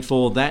than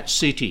for that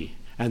city."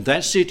 And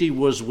that city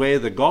was where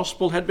the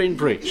gospel had been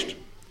preached.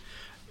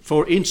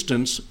 For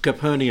instance,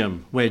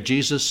 Capernaum, where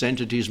Jesus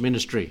centered his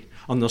ministry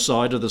on the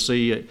side of the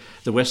sea,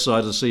 the west side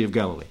of the Sea of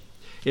Galilee.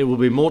 It will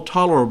be more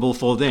tolerable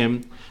for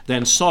them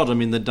than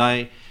Sodom in the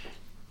day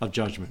of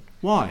judgment.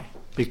 Why?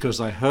 Because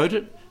they heard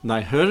it, and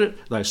they heard it,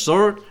 they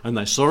saw it, and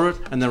they saw it,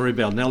 and they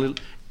rebelled. Now,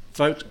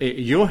 folks,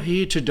 you're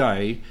here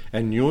today,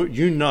 and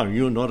you know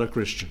you're not a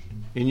Christian.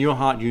 In your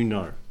heart, you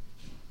know.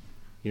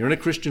 You're in a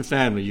Christian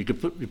family. You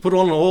put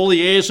on all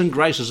the airs and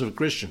graces of a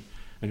Christian,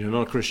 and you're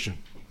not a Christian.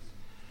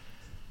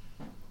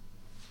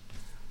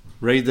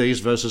 Read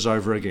these verses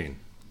over again.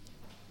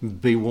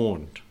 Be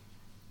warned.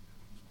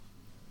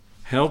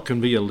 Hell can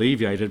be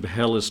alleviated, but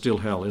hell is still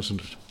hell,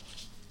 isn't it?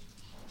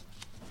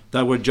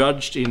 They were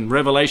judged in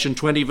Revelation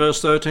 20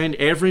 verse 13,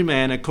 every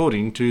man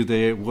according to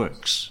their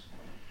works.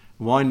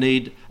 Why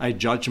need a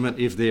judgment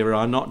if there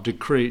are not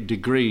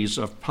degrees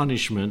of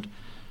punishment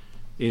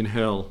in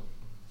hell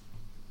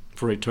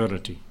for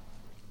eternity?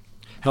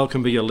 Hell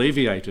can be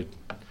alleviated.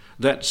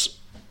 That's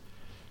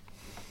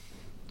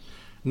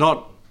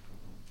not,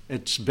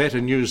 it's better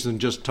news than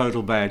just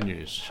total bad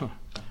news.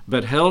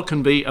 But hell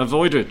can be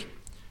avoided,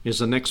 is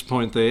the next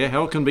point there.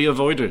 Hell can be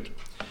avoided.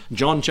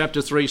 John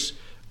chapter 3,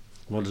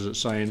 what does it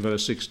say in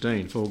verse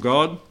 16? For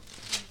God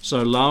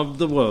so loved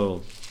the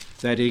world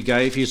that he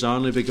gave his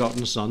only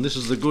begotten Son. This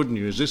is the good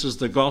news. This is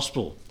the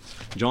gospel.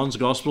 John's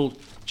Gospel,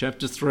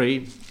 chapter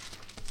 3,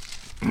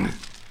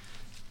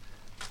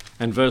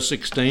 and verse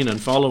 16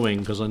 and following,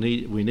 because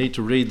we need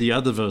to read the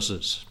other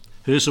verses.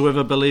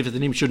 Whosoever believeth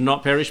in him should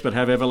not perish, but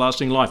have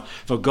everlasting life.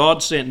 For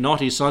God sent not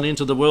his Son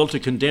into the world to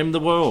condemn the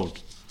world.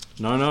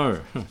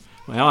 No.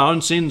 Our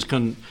own sins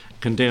can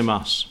condemn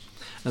us.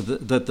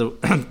 But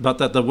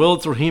that the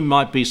world through him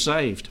might be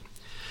saved.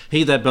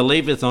 He that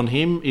believeth on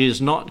him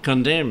is not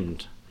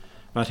condemned,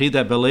 but he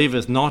that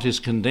believeth not is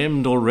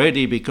condemned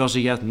already, because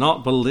he hath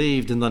not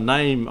believed in the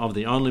name of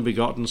the only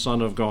begotten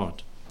Son of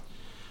God.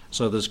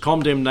 So there's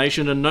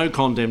condemnation and no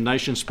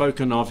condemnation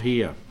spoken of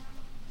here.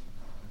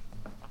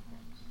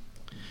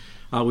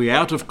 Are we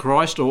out of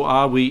Christ or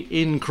are we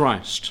in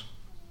Christ?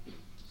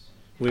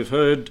 We've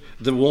heard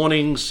the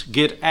warnings,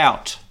 get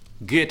out,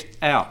 get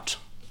out.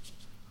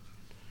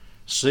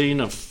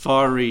 Scene of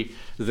fiery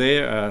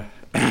there.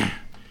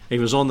 He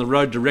was on the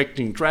road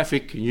directing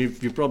traffic.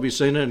 You've probably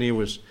seen it, and he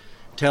was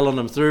telling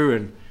them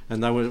through,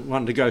 and they were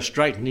wanting to go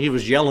straight, and he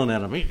was yelling at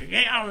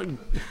them,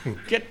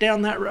 get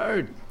down that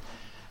road.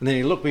 And then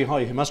he looked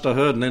behind, he must have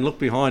heard, and then looked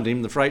behind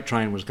him, the freight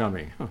train was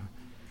coming.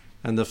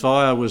 And the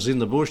fire was in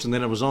the bush, and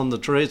then it was on the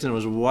trees, and it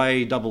was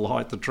way double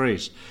height the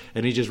trees.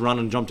 And he just ran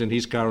and jumped in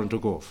his car and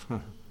took off.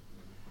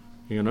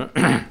 You know,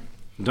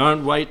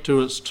 don't wait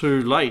till it's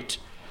too late.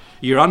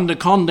 You're under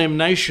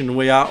condemnation.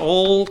 We are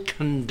all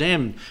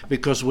condemned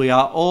because we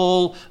are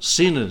all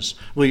sinners.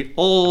 We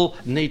all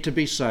need to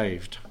be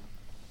saved.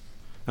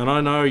 And I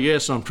know,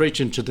 yes, I'm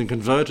preaching to the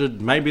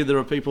converted. Maybe there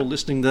are people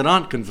listening that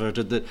aren't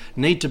converted that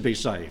need to be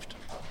saved.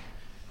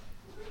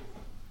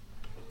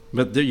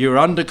 But you're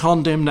under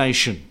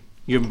condemnation.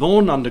 You're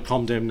born under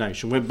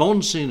condemnation. We're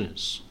born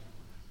sinners.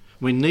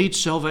 We need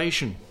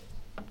salvation.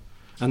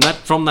 And that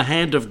from the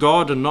hand of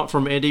God and not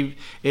from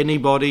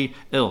anybody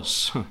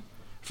else.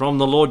 From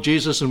the Lord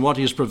Jesus and what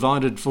he has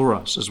provided for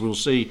us, as we'll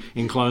see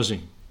in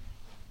closing.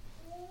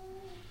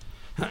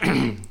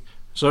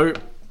 So,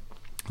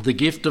 the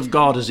gift of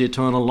God is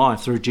eternal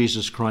life through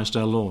Jesus Christ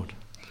our Lord.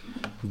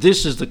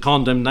 This is the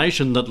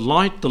condemnation, that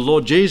light, the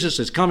Lord Jesus,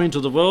 has come into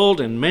the world,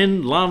 and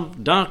men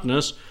love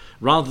darkness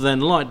rather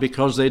than light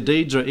because their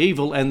deeds are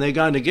evil, and they're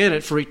going to get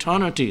it for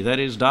eternity. That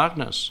is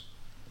darkness.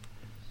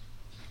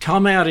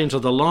 Come out into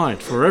the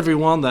light, for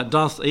everyone that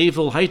doth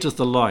evil hateth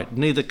the light,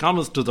 neither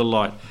cometh to the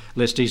light,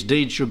 lest his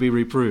deeds should be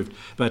reproved.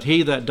 But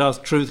he that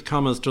doth truth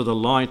cometh to the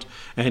light,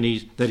 and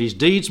that his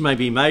deeds may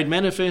be made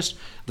manifest,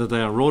 that they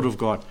are wrought of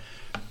God.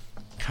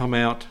 Come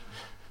out.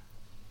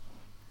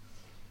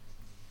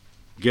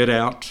 Get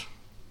out.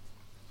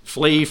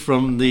 Flee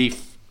from the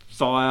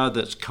fire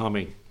that's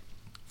coming.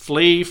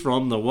 Flee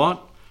from the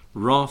what?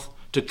 Wrath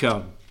to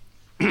come.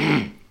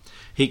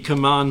 He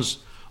commands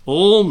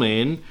all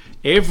men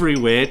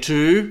everywhere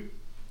to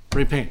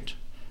repent.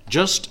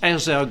 Just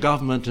as our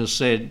government has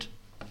said,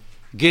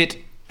 get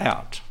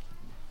out.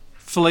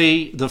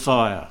 Flee the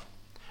fire.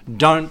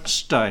 Don't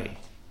stay.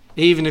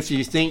 Even if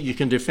you think you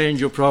can defend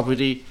your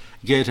property,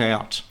 get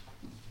out.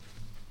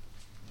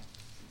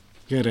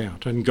 Get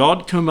out. And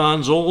God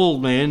commands all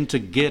men to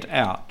get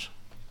out.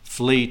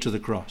 Flee to the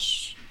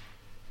cross.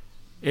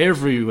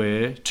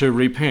 Everywhere to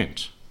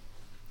repent.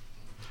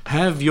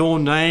 Have your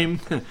name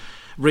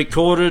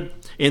recorded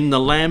in the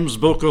Lamb's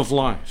book of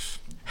life.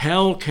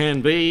 Hell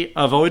can be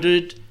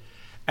avoided,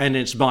 and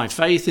it's by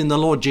faith in the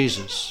Lord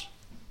Jesus.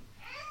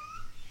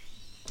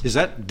 Is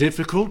that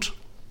difficult?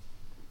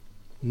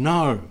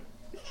 No.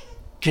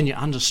 Can you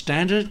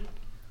understand it?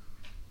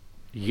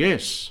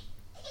 Yes.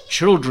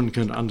 Children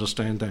can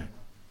understand that.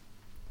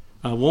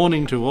 A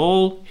warning to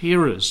all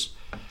hearers.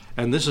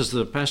 And this is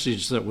the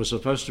passage that was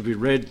supposed to be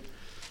read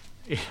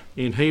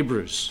in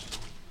Hebrews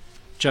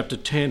chapter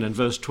 10 and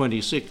verse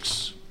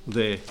 26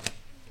 there.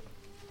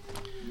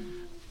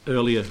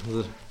 Earlier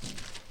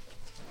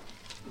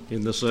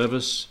in the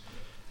service.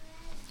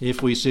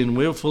 If we sin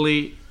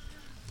wilfully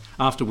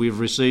after we've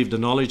received the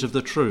knowledge of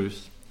the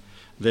truth,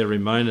 there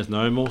remaineth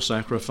no more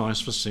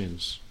sacrifice for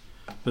sins,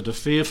 but a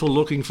fearful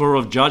looking for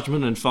of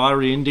judgment and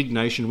fiery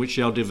indignation which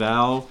shall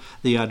devour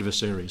the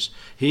adversaries.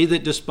 He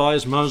that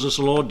despised Moses'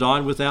 law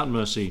died without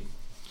mercy,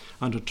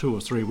 under 2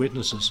 or 3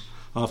 witnesses.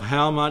 Of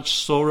how much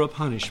sorer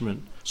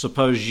punishment,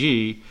 suppose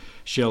ye,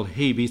 shall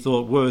he be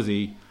thought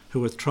worthy,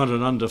 who hath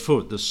trodden under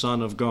foot the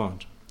Son of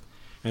God,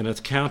 and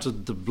hath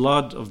counted the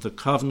blood of the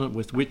covenant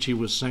with which he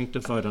was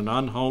sanctified an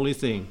unholy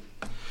thing,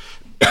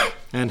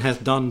 and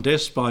hath done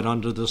despite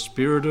unto the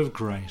Spirit of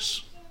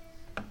grace.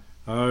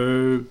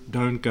 Oh,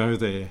 don't go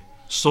there.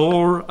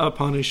 Sore a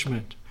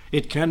punishment.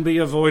 It can be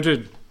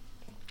avoided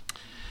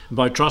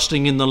by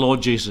trusting in the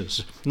Lord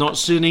Jesus, not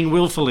sinning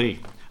willfully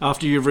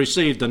after you've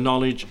received the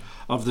knowledge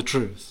of the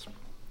truth.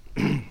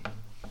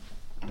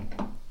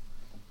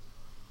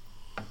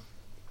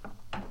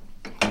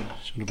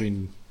 Should have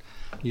been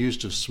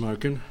used to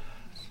smoking.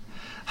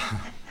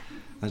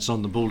 That's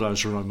on the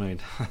bulldozer, I mean.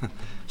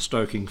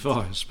 Stoking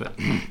fires, but...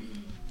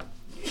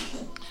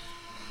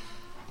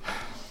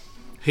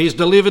 He's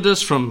delivered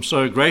us from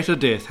so great a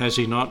death, has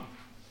he not?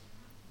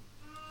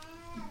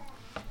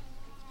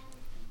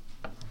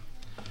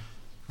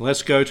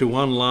 Let's go to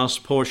one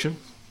last portion.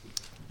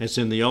 It's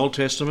in the Old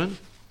Testament,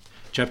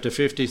 chapter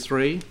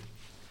 53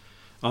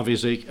 of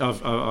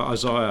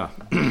Isaiah.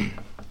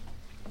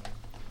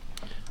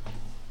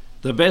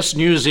 The best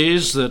news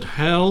is that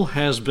hell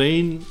has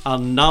been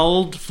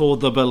annulled for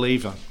the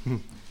believer.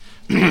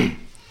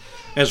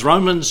 As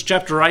Romans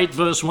chapter 8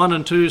 verse 1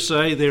 and 2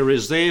 say, there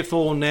is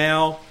therefore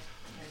now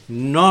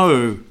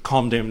no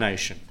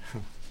condemnation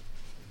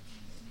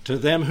to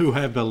them who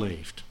have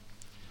believed.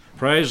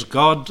 Praise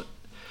God,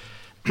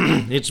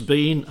 it's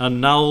been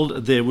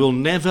annulled. There will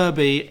never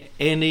be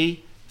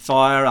any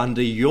fire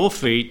under your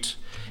feet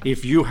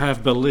if you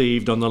have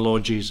believed on the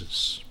Lord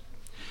Jesus.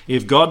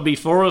 If God be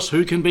for us,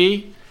 who can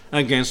be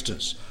against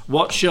us?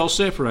 What shall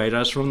separate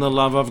us from the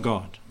love of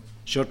God?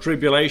 Shall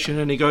tribulation,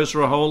 and he goes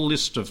through a whole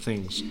list of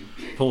things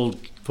Paul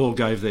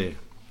gave there.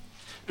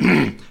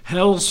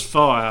 Hell's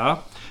fire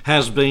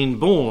has been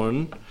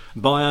borne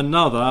by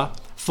another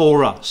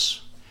for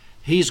us.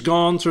 He's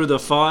gone through the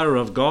fire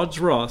of God's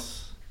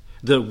wrath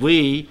that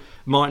we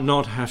might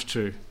not have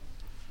to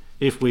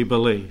if we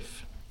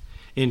believe.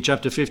 In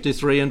chapter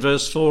 53 and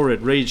verse 4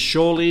 it reads,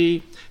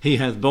 surely he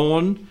hath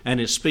borne,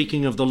 and it's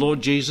speaking of the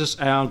Lord Jesus,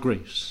 our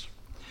griefs.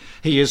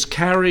 He has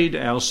carried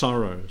our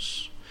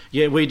sorrows,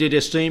 yet we did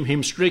esteem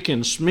him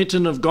stricken,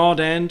 smitten of God,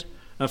 and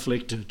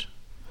afflicted.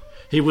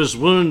 He was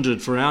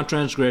wounded for our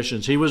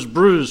transgressions. He was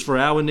bruised for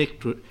our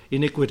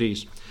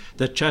iniquities.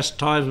 The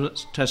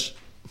chastisement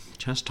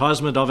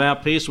of our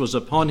peace was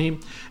upon him,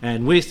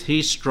 and with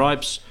his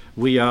stripes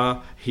we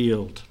are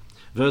healed.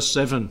 Verse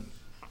 7,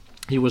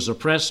 he was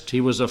oppressed, he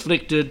was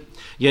afflicted,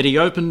 yet he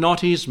opened not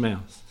his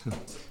mouth.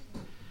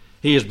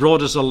 He is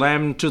brought as a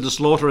lamb to the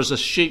slaughter, as a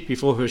sheep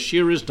before her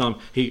shearers dumb.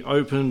 He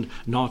opened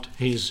not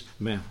his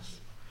mouth.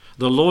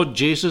 The Lord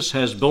Jesus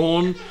has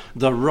borne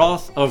the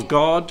wrath of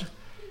God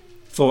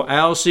for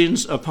our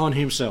sins upon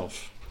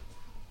himself.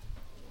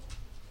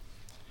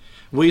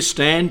 We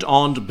stand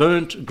on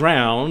burnt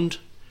ground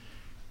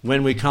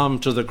when we come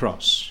to the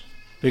cross,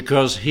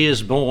 because he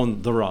has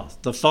borne the wrath.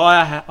 The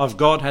fire of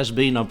God has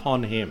been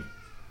upon him.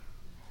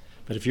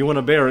 But if you want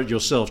to bear it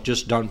yourself,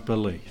 just don't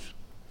believe.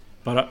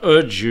 But I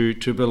urge you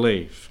to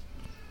believe.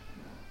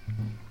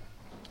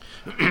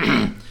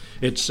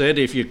 It's said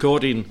if you're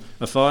caught in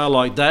a fire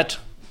like that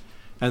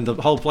and the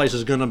whole place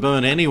is going to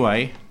burn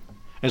anyway,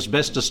 it's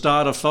best to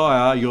start a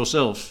fire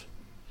yourself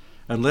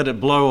and let it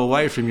blow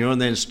away from you,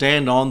 and then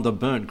stand on the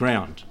burnt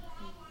ground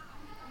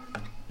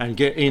and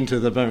get into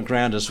the burnt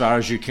ground as far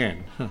as you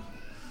can.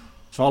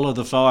 Follow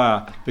the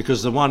fire,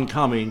 because the one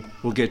coming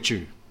will get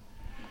you.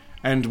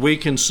 And we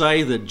can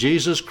say that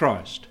Jesus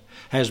Christ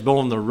has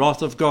borne the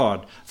wrath of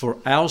God for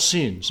our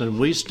sins, and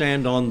we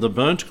stand on the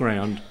burnt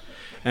ground,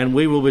 and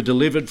we will be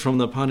delivered from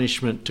the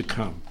punishment to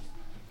come.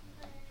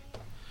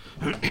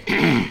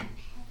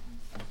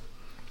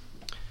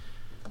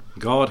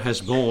 God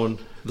has borne,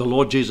 the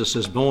Lord Jesus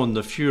has borne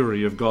the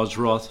fury of God's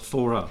wrath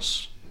for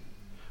us.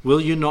 Will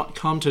you not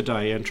come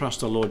today and trust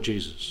the Lord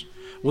Jesus?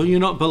 Will you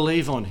not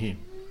believe on him?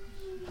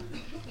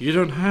 You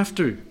don't have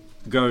to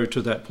go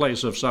to that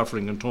place of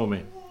suffering and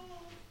torment.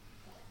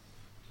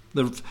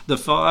 The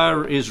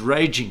fire is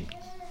raging.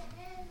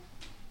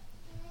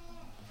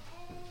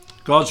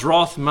 God's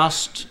wrath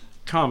must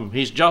come.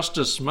 His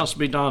justice must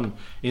be done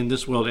in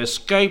this world.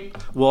 Escape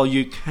while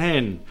you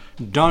can.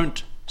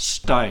 Don't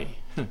stay.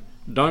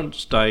 Don't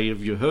stay.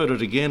 If you heard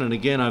it again and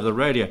again over the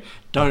radio,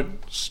 don't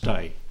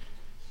stay.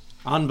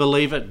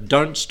 Unbeliever,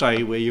 don't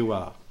stay where you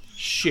are.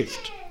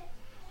 Shift.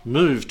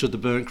 Move to the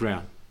burnt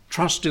ground.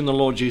 Trust in the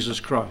Lord Jesus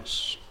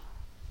Christ.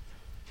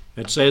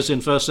 It says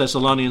in 1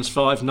 Thessalonians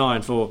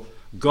 5:9, for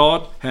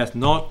God hath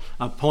not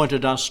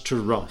appointed us to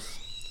wrath,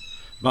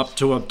 but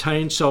to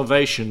obtain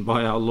salvation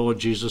by our Lord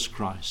Jesus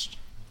Christ.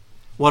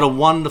 What a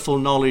wonderful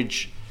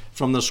knowledge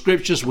from the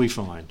scriptures we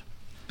find,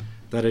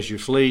 that as you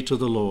flee to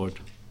the Lord,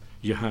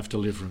 you have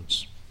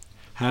deliverance.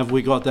 Have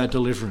we got that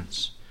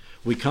deliverance?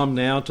 We come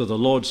now to the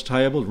Lord's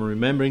table,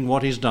 remembering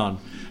what he's done,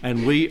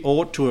 and we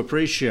ought to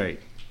appreciate,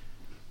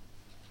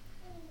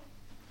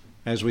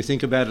 as we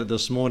think about it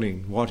this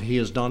morning, what he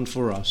has done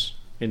for us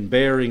in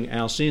bearing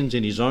our sins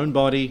in his own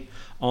body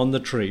on the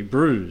tree,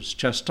 bruised,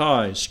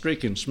 chastised,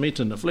 stricken,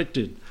 smitten,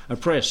 afflicted,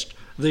 oppressed.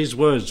 These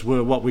words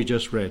were what we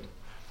just read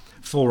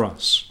for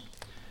us.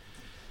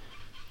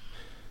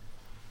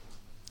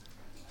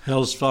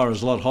 Hell's fire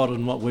is a lot hotter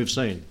than what we've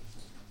seen,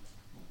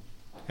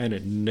 and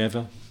it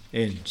never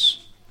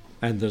ends,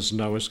 and there's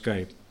no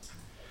escape.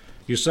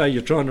 You say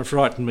you're trying to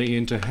frighten me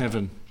into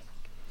heaven.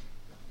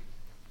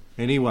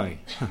 Anyway,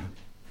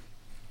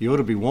 you ought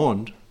to be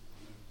warned.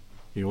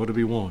 You ought to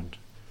be warned.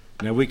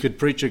 Now, we could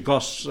preach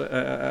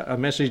a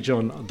message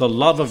on the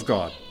love of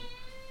God.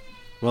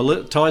 Well,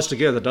 it ties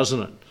together,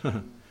 doesn't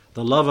it?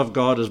 The love of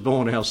God has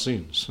borne our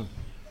sins.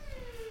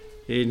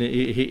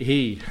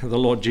 He, the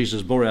Lord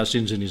Jesus, bore our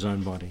sins in his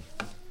own body.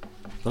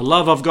 The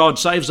love of God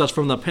saves us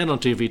from the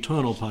penalty of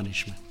eternal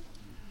punishment.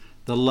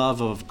 The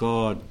love of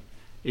God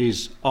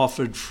is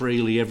offered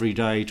freely every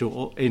day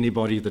to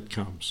anybody that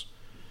comes.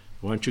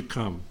 Won't you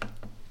come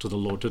to the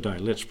Lord today?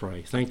 Let's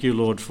pray. Thank you,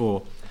 Lord,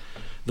 for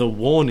the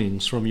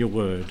warnings from your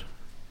word.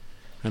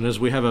 And as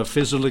we have a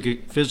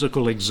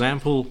physical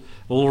example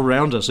all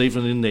around us,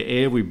 even in the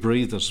air we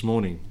breathe this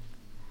morning,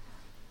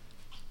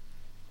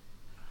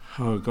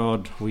 oh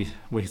God, we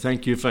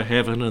thank you for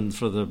heaven and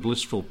for the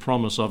blissful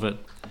promise of it,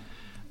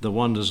 the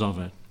wonders of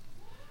it.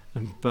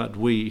 But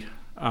we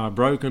are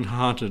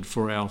broken-hearted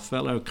for our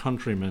fellow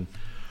countrymen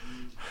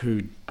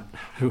who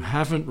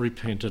haven't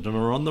repented and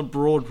are on the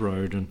broad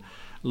road. And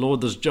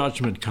Lord, there's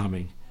judgment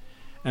coming.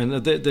 And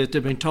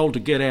they've been told to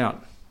get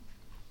out.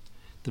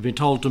 They've been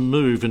told to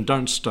move and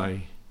don't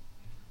stay.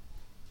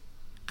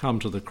 Come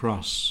to the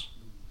cross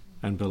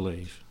and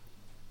believe.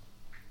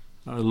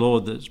 Oh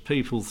Lord, that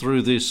people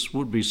through this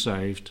would be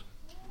saved.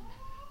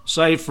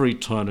 Saved for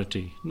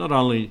eternity, not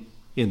only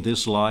in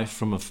this life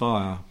from a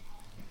fire,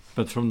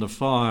 but from the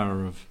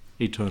fire of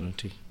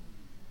eternity.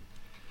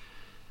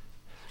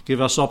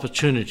 Give us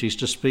opportunities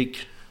to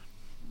speak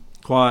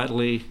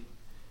quietly,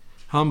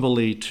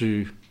 humbly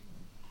to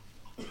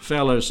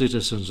fellow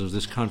citizens of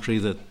this country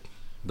that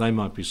they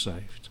might be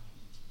saved.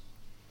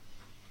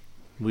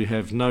 We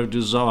have no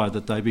desire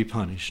that they be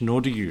punished, nor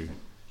do you,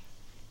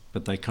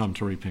 but they come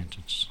to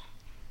repentance.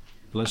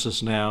 Bless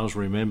us now as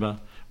we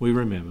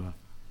remember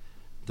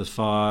the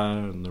fire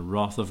and the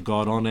wrath of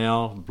God on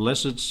our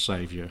blessed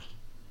Saviour,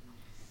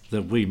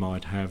 that we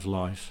might have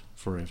life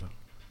forever.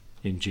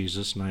 In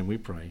Jesus' name we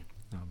pray.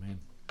 Amen.